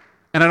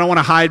 And I don't want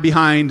to hide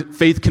behind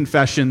faith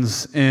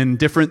confessions and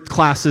different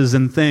classes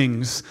and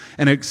things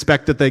and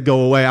expect that they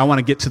go away. I want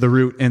to get to the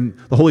root. And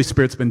the Holy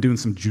Spirit's been doing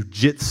some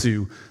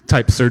jujitsu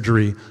type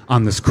surgery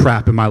on this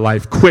crap in my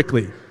life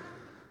quickly.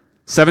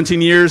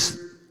 17 years,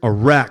 a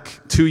wreck.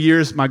 2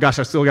 years, my gosh,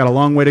 I still got a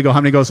long way to go.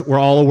 How many goes, we're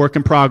all a work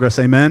in progress,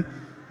 amen?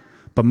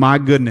 But my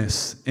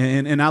goodness,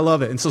 and I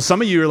love it. And so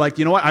some of you are like,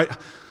 you know what,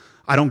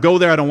 I don't go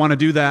there, I don't want to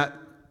do that.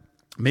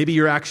 Maybe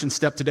your action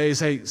step today is,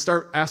 hey,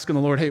 start asking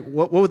the Lord, hey,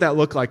 what would that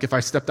look like if I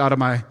stepped out of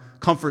my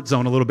comfort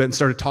zone a little bit and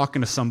started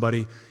talking to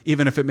somebody,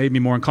 even if it made me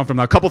more uncomfortable?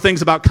 Now, a couple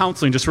things about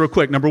counseling, just real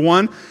quick. Number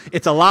one,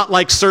 it's a lot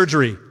like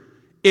surgery.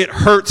 It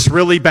hurts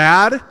really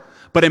bad,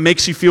 but it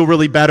makes you feel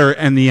really better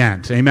in the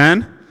end.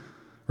 Amen?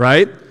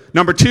 Right?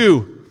 Number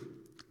two,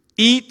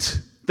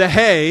 eat the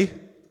hay,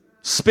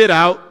 spit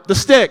out the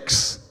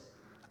sticks.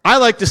 I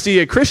like to see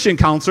a Christian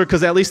counselor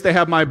because at least they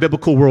have my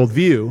biblical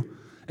worldview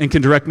and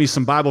can direct me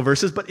some Bible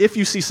verses. But if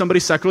you see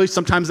somebody secularly,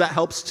 sometimes that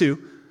helps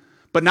too.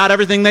 But not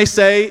everything they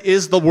say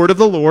is the word of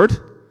the Lord.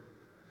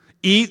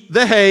 Eat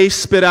the hay,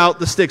 spit out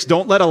the sticks.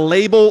 Don't let a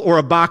label or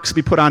a box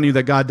be put on you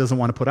that God doesn't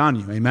want to put on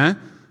you. Amen?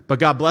 But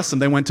God bless them.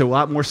 They went to a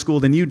lot more school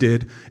than you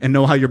did and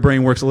know how your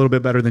brain works a little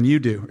bit better than you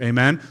do.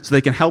 Amen? So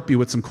they can help you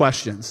with some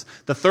questions.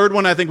 The third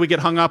one I think we get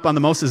hung up on the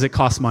most is it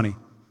costs money.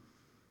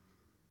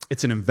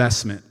 It's an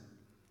investment.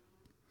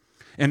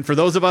 And for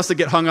those of us that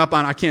get hung up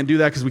on, I can't do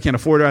that because we can't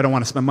afford it, I don't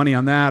want to spend money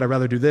on that, I'd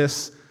rather do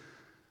this.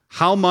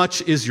 How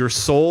much is your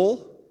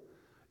soul,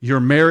 your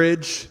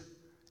marriage,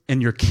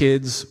 and your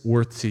kids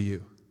worth to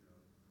you?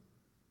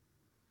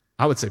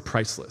 I would say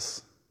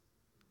priceless.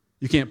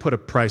 You can't put a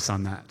price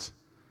on that,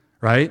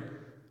 right?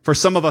 For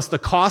some of us, the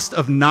cost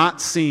of not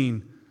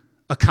seeing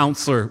a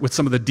counselor with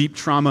some of the deep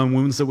trauma and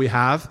wounds that we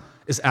have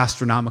is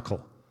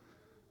astronomical.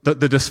 The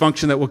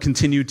dysfunction that will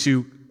continue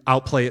to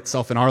outplay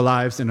itself in our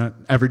lives and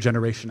every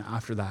generation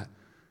after that.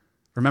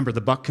 Remember, the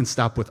buck can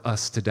stop with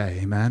us today,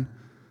 amen?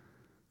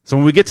 So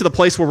when we get to the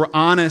place where we're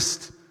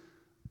honest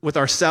with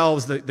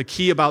ourselves, the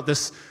key about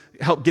this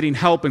getting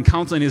help and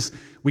counseling is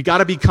we got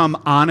to become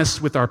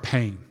honest with our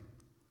pain.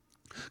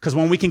 Because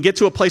when we can get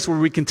to a place where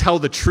we can tell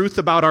the truth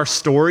about our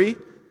story,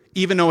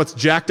 even though it's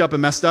jacked up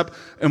and messed up,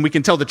 and we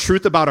can tell the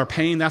truth about our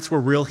pain, that's where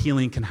real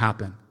healing can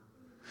happen.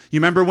 You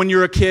remember when you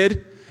were a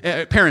kid?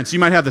 Parents, you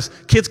might have this.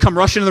 Kids come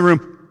rushing into the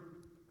room.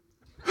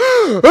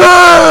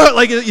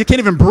 Like you can't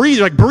even breathe.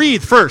 You're like,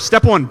 breathe first.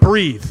 Step one,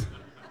 breathe.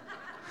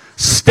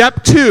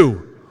 Step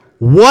two,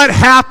 what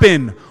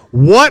happened?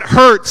 What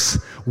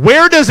hurts?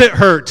 Where does it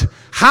hurt?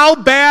 How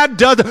bad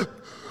does it?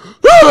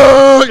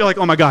 You're like,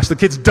 oh my gosh, the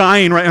kid's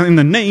dying right in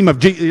the name of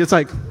Jesus. It's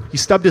like, he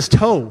stubbed his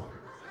toe.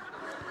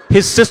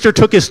 His sister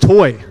took his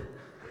toy.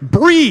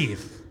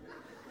 Breathe.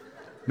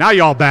 Now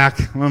y'all back.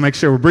 I want to make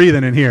sure we're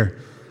breathing in here.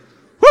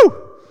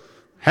 Woo!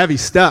 Heavy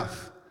stuff.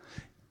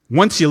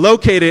 Once you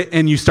locate it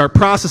and you start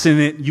processing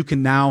it, you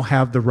can now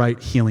have the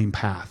right healing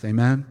path.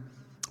 Amen?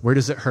 Where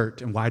does it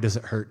hurt and why does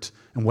it hurt?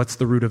 And what's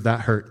the root of that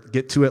hurt?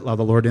 Get to it, allow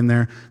the Lord in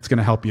there. It's going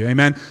to help you.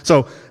 Amen?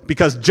 So,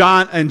 because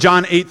John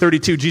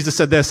 8:32, Jesus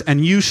said this,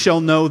 and you shall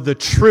know the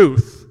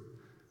truth,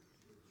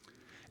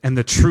 and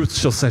the truth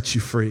shall set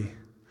you free.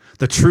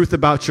 The truth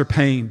about your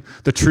pain,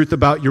 the truth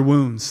about your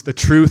wounds, the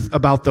truth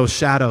about those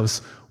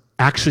shadows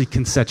actually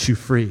can set you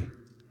free.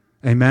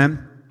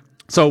 Amen?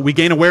 So we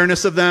gain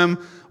awareness of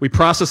them. We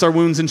process our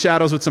wounds and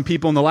shadows with some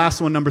people. And the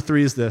last one, number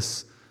 3, is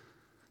this.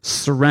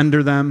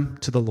 Surrender them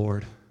to the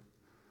Lord.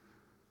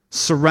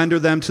 Surrender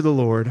them to the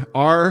Lord.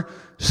 Our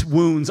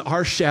wounds,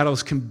 our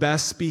shadows can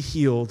best be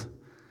healed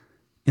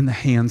in the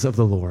hands of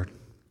the Lord.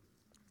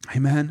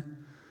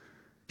 Amen?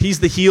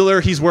 He's the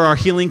healer. He's where our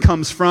healing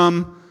comes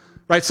from.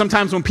 Right?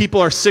 Sometimes when people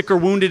are sick or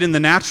wounded in the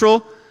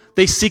natural,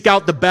 they seek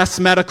out the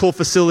best medical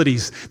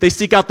facilities. They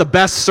seek out the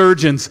best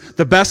surgeons,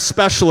 the best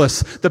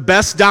specialists, the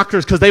best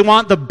doctors, because they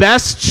want the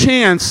best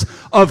chance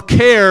of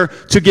care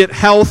to get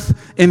health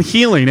and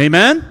healing.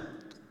 Amen?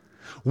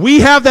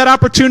 We have that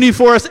opportunity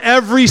for us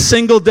every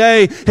single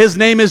day. His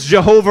name is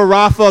Jehovah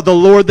Rapha, the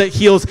Lord that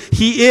heals.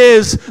 He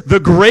is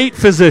the great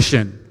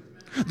physician.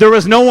 There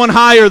is no one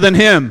higher than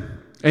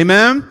him.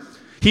 Amen?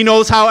 He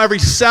knows how every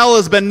cell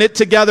has been knit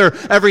together,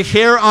 every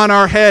hair on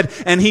our head,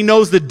 and He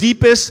knows the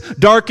deepest,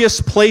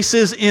 darkest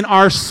places in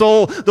our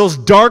soul, those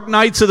dark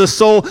nights of the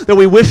soul that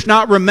we wish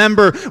not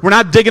remember. We're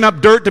not digging up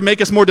dirt to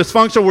make us more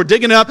dysfunctional. We're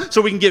digging it up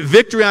so we can get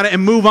victory on it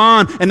and move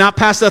on and not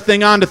pass that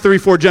thing on to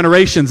 3-4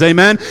 generations.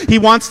 Amen? He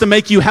wants to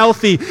make you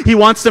healthy. He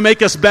wants to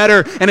make us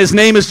better, and His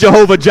name is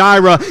Jehovah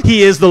Jireh.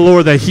 He is the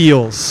Lord that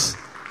heals.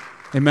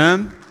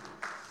 Amen?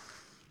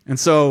 And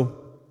so,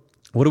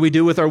 what do we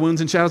do with our wounds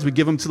and shadows? We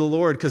give them to the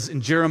Lord, because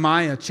in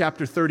Jeremiah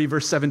chapter 30,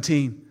 verse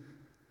 17,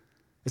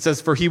 it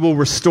says, "For He will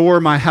restore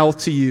my health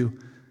to you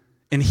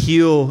and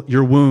heal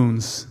your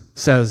wounds,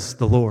 says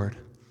the Lord."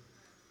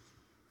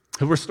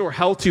 He'll restore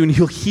health to you and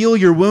He'll heal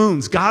your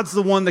wounds. God's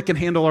the one that can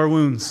handle our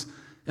wounds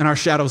and our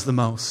shadows the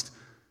most.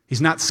 He's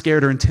not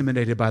scared or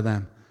intimidated by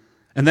them.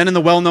 And then in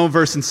the well-known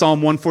verse in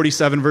Psalm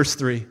 147, verse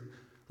 3,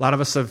 a lot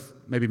of us have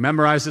maybe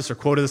memorized this or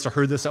quoted this or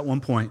heard this at one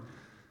point.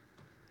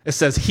 It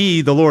says,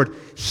 He, the Lord,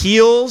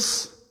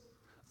 heals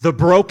the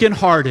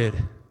brokenhearted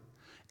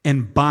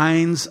and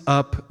binds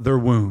up their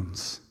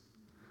wounds.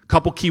 A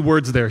couple key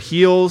words there.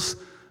 Heals,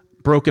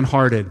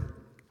 brokenhearted,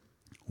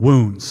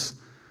 wounds.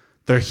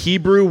 The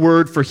Hebrew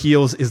word for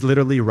heals is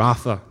literally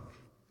Rapha.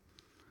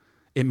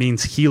 It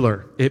means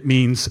healer. It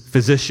means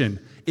physician.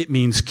 It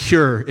means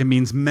cure. It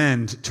means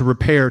mend, to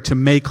repair, to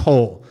make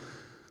whole.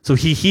 So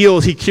He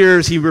heals, He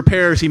cures, He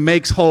repairs, He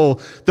makes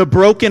whole. The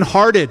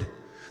brokenhearted.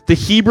 The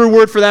Hebrew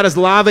word for that is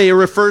lave. It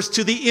refers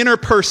to the inner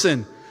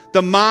person,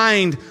 the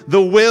mind,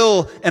 the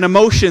will, and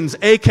emotions,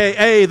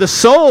 a.k.a. the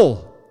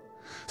soul.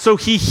 So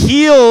He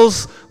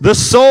heals the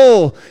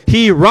soul.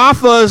 He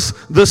raphas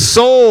the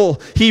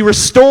soul. He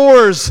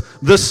restores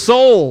the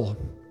soul.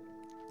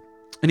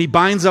 And He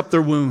binds up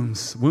their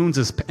wounds. Wounds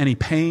is any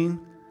pain,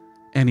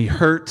 any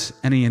hurt,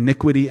 any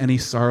iniquity, any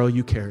sorrow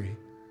you carry.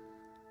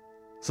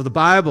 So the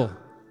Bible,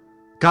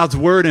 God's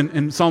word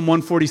in Psalm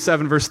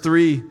 147, verse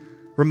 3,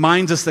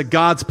 reminds us that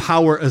God's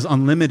power is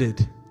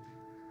unlimited,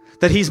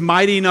 that He's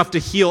mighty enough to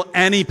heal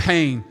any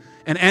pain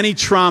and any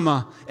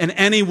trauma and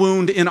any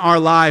wound in our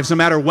lives, no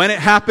matter when it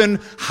happened,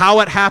 how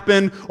it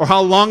happened, or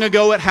how long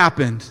ago it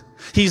happened.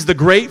 He's the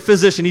great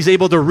physician. He's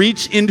able to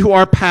reach into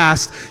our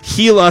past,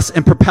 heal us,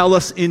 and propel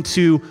us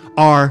into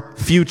our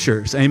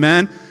futures.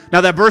 Amen?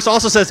 Now that verse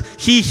also says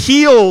He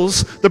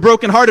heals the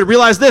brokenhearted.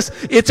 Realize this,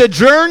 it's a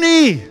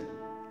journey.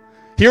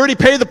 He already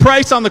paid the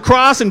price on the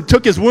cross and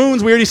took His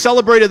wounds. We already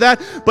celebrated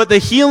that. But the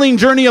healing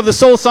journey of the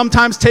soul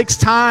sometimes takes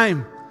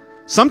time.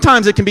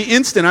 Sometimes it can be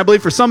instant. I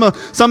believe for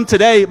some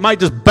today, it might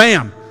just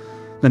bam.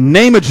 The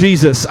name of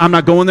Jesus, I'm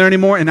not going there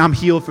anymore, and I'm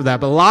healed for that.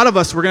 But a lot of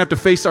us, we're going to have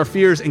to face our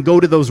fears and go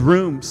to those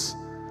rooms.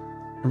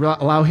 And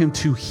allow Him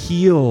to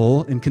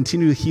heal and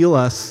continue to heal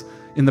us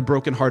in the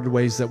brokenhearted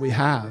ways that we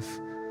have.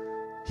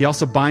 He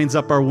also binds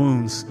up our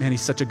wounds. Man,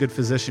 He's such a good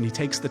physician. He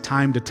takes the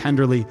time to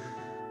tenderly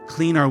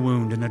clean our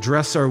wound and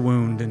address our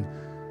wound and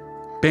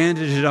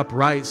bandage it up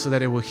right so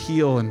that it will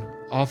heal and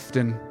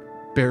often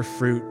bear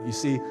fruit. You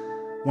see,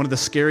 one of the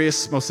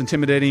scariest, most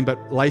intimidating,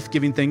 but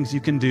life-giving things you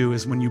can do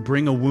is when you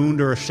bring a wound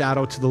or a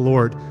shadow to the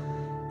Lord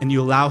and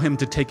you allow Him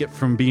to take it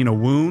from being a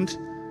wound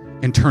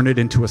and turn it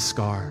into a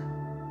scar.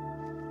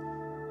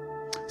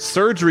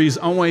 Surgeries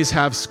always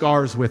have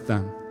scars with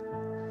them.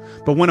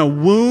 But when a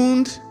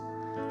wound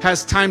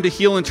has time to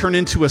heal and turn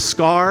into a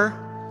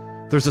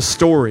scar, there's a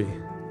story.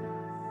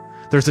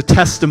 There's a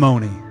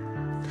testimony.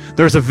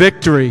 There's a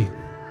victory.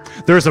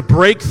 There's a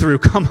breakthrough.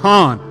 Come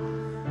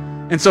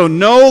on. And so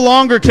no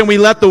longer can we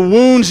let the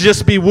wounds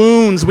just be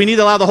wounds. We need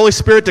to allow the Holy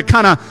Spirit to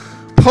kind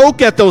of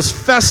poke at those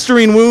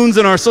festering wounds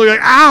in our soul. You're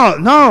like, ow,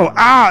 no,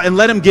 ow, and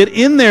let Him get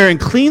in there and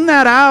clean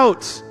that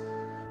out.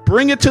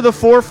 Bring it to the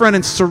forefront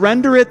and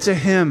surrender it to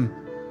Him,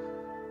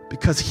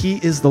 because He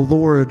is the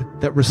Lord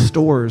that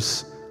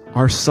restores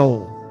our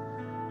soul.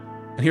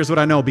 And here's what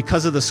I know.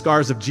 Because of the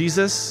scars of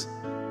Jesus,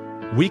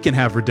 we can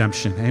have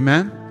redemption.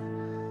 Amen?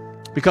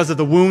 Because of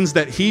the wounds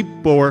that He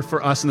bore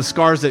for us and the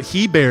scars that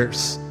He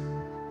bears,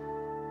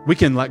 we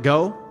can let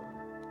go.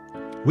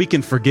 We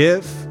can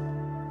forgive.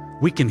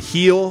 We can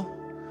heal.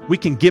 We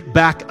can get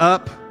back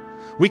up.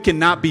 We can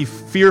not be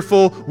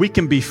fearful. We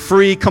can be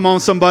free. Come on,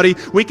 somebody.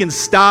 We can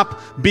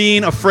stop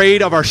being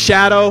afraid of our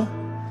shadow,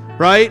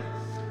 right?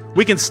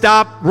 We can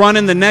stop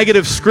running the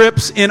negative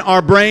scripts in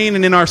our brain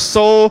and in our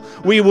soul.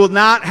 We will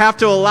not have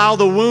to allow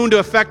the wound to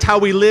affect how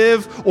we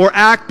live or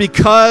act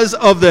because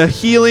of the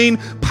healing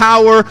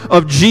power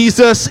of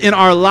Jesus in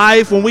our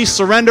life. When we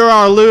surrender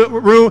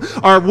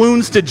our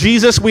wounds to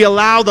Jesus, we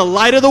allow the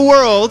light of the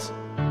world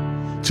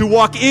to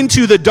walk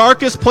into the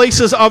darkest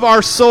places of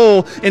our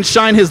soul and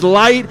shine His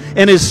light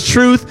and His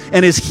truth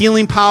and His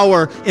healing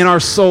power in our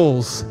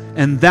souls.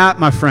 And that,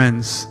 my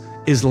friends,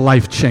 is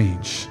life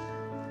change.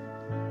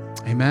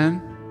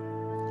 Amen?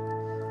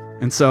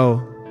 And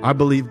so I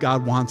believe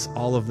God wants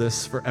all of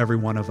this for every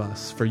one of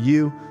us, for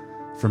you,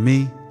 for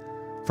me,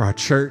 for our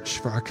church,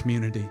 for our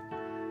community.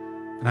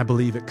 And I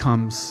believe it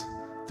comes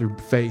through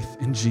faith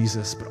in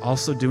Jesus, but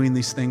also doing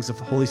these things of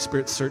the Holy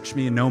Spirit, search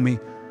me and know me.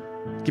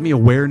 Give me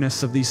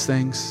awareness of these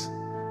things.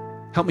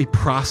 Help me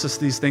process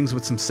these things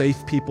with some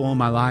safe people in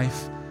my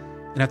life.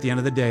 And at the end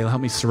of the day,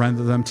 help me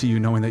surrender them to you,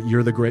 knowing that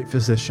you're the great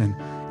physician.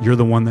 You're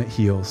the one that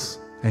heals.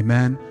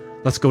 Amen.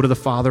 Let's go to the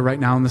Father right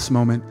now in this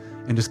moment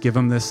and just give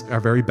him this, our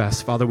very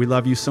best. Father, we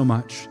love you so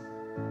much.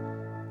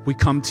 We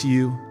come to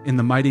you in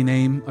the mighty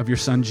name of your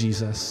Son,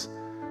 Jesus,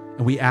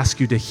 and we ask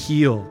you to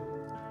heal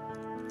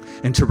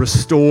and to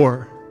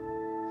restore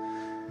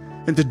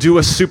and to do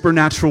a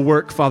supernatural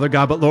work, Father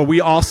God. But Lord, we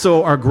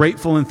also are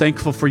grateful and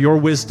thankful for your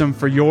wisdom,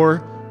 for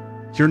your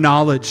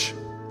knowledge.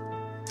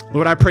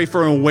 Lord, I pray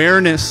for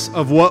awareness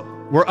of what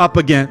we're up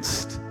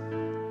against.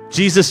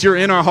 Jesus, you're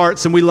in our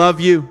hearts and we love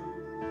you.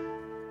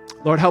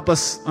 Lord, help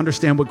us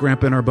understand what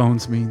Grandpa in our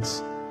bones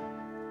means,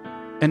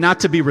 and not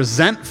to be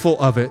resentful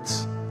of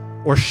it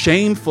or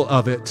shameful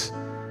of it,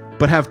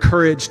 but have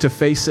courage to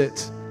face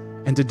it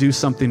and to do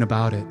something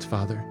about it,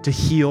 Father, to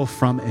heal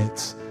from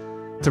it,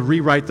 to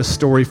rewrite the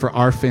story for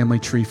our family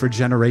tree for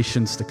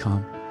generations to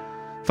come.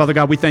 Father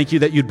God, we thank you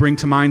that you'd bring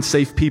to mind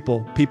safe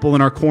people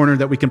in our corner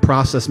that we can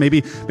process.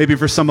 Maybe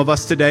for some of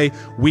us today,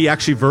 we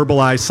actually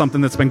verbalize something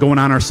that's been going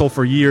on in our soul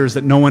for years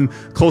that no one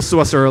close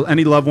to us or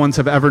any loved ones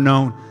have ever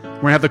known.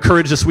 We're going to have the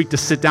courage this week to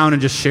sit down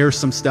and just share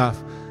some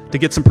stuff, to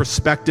get some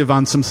perspective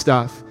on some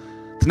stuff,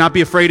 to not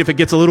be afraid if it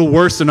gets a little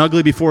worse and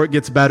ugly before it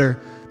gets better,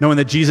 knowing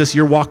that, Jesus,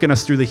 you're walking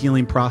us through the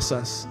healing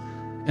process.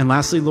 And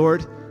lastly,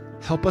 Lord,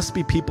 help us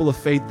be people of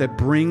faith that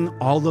bring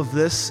all of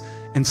this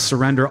and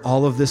surrender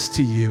all of this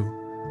to you.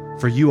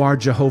 For you are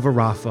Jehovah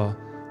Rapha,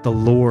 the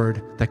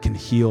Lord that can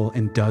heal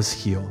and does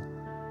heal.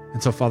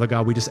 And so, Father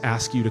God, we just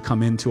ask you to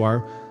come into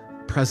our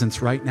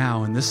presence right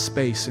now in this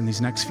space, in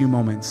these next few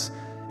moments,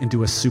 and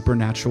do a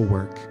supernatural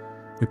work.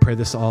 We pray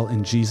this all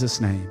in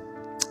Jesus' name.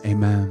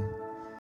 Amen.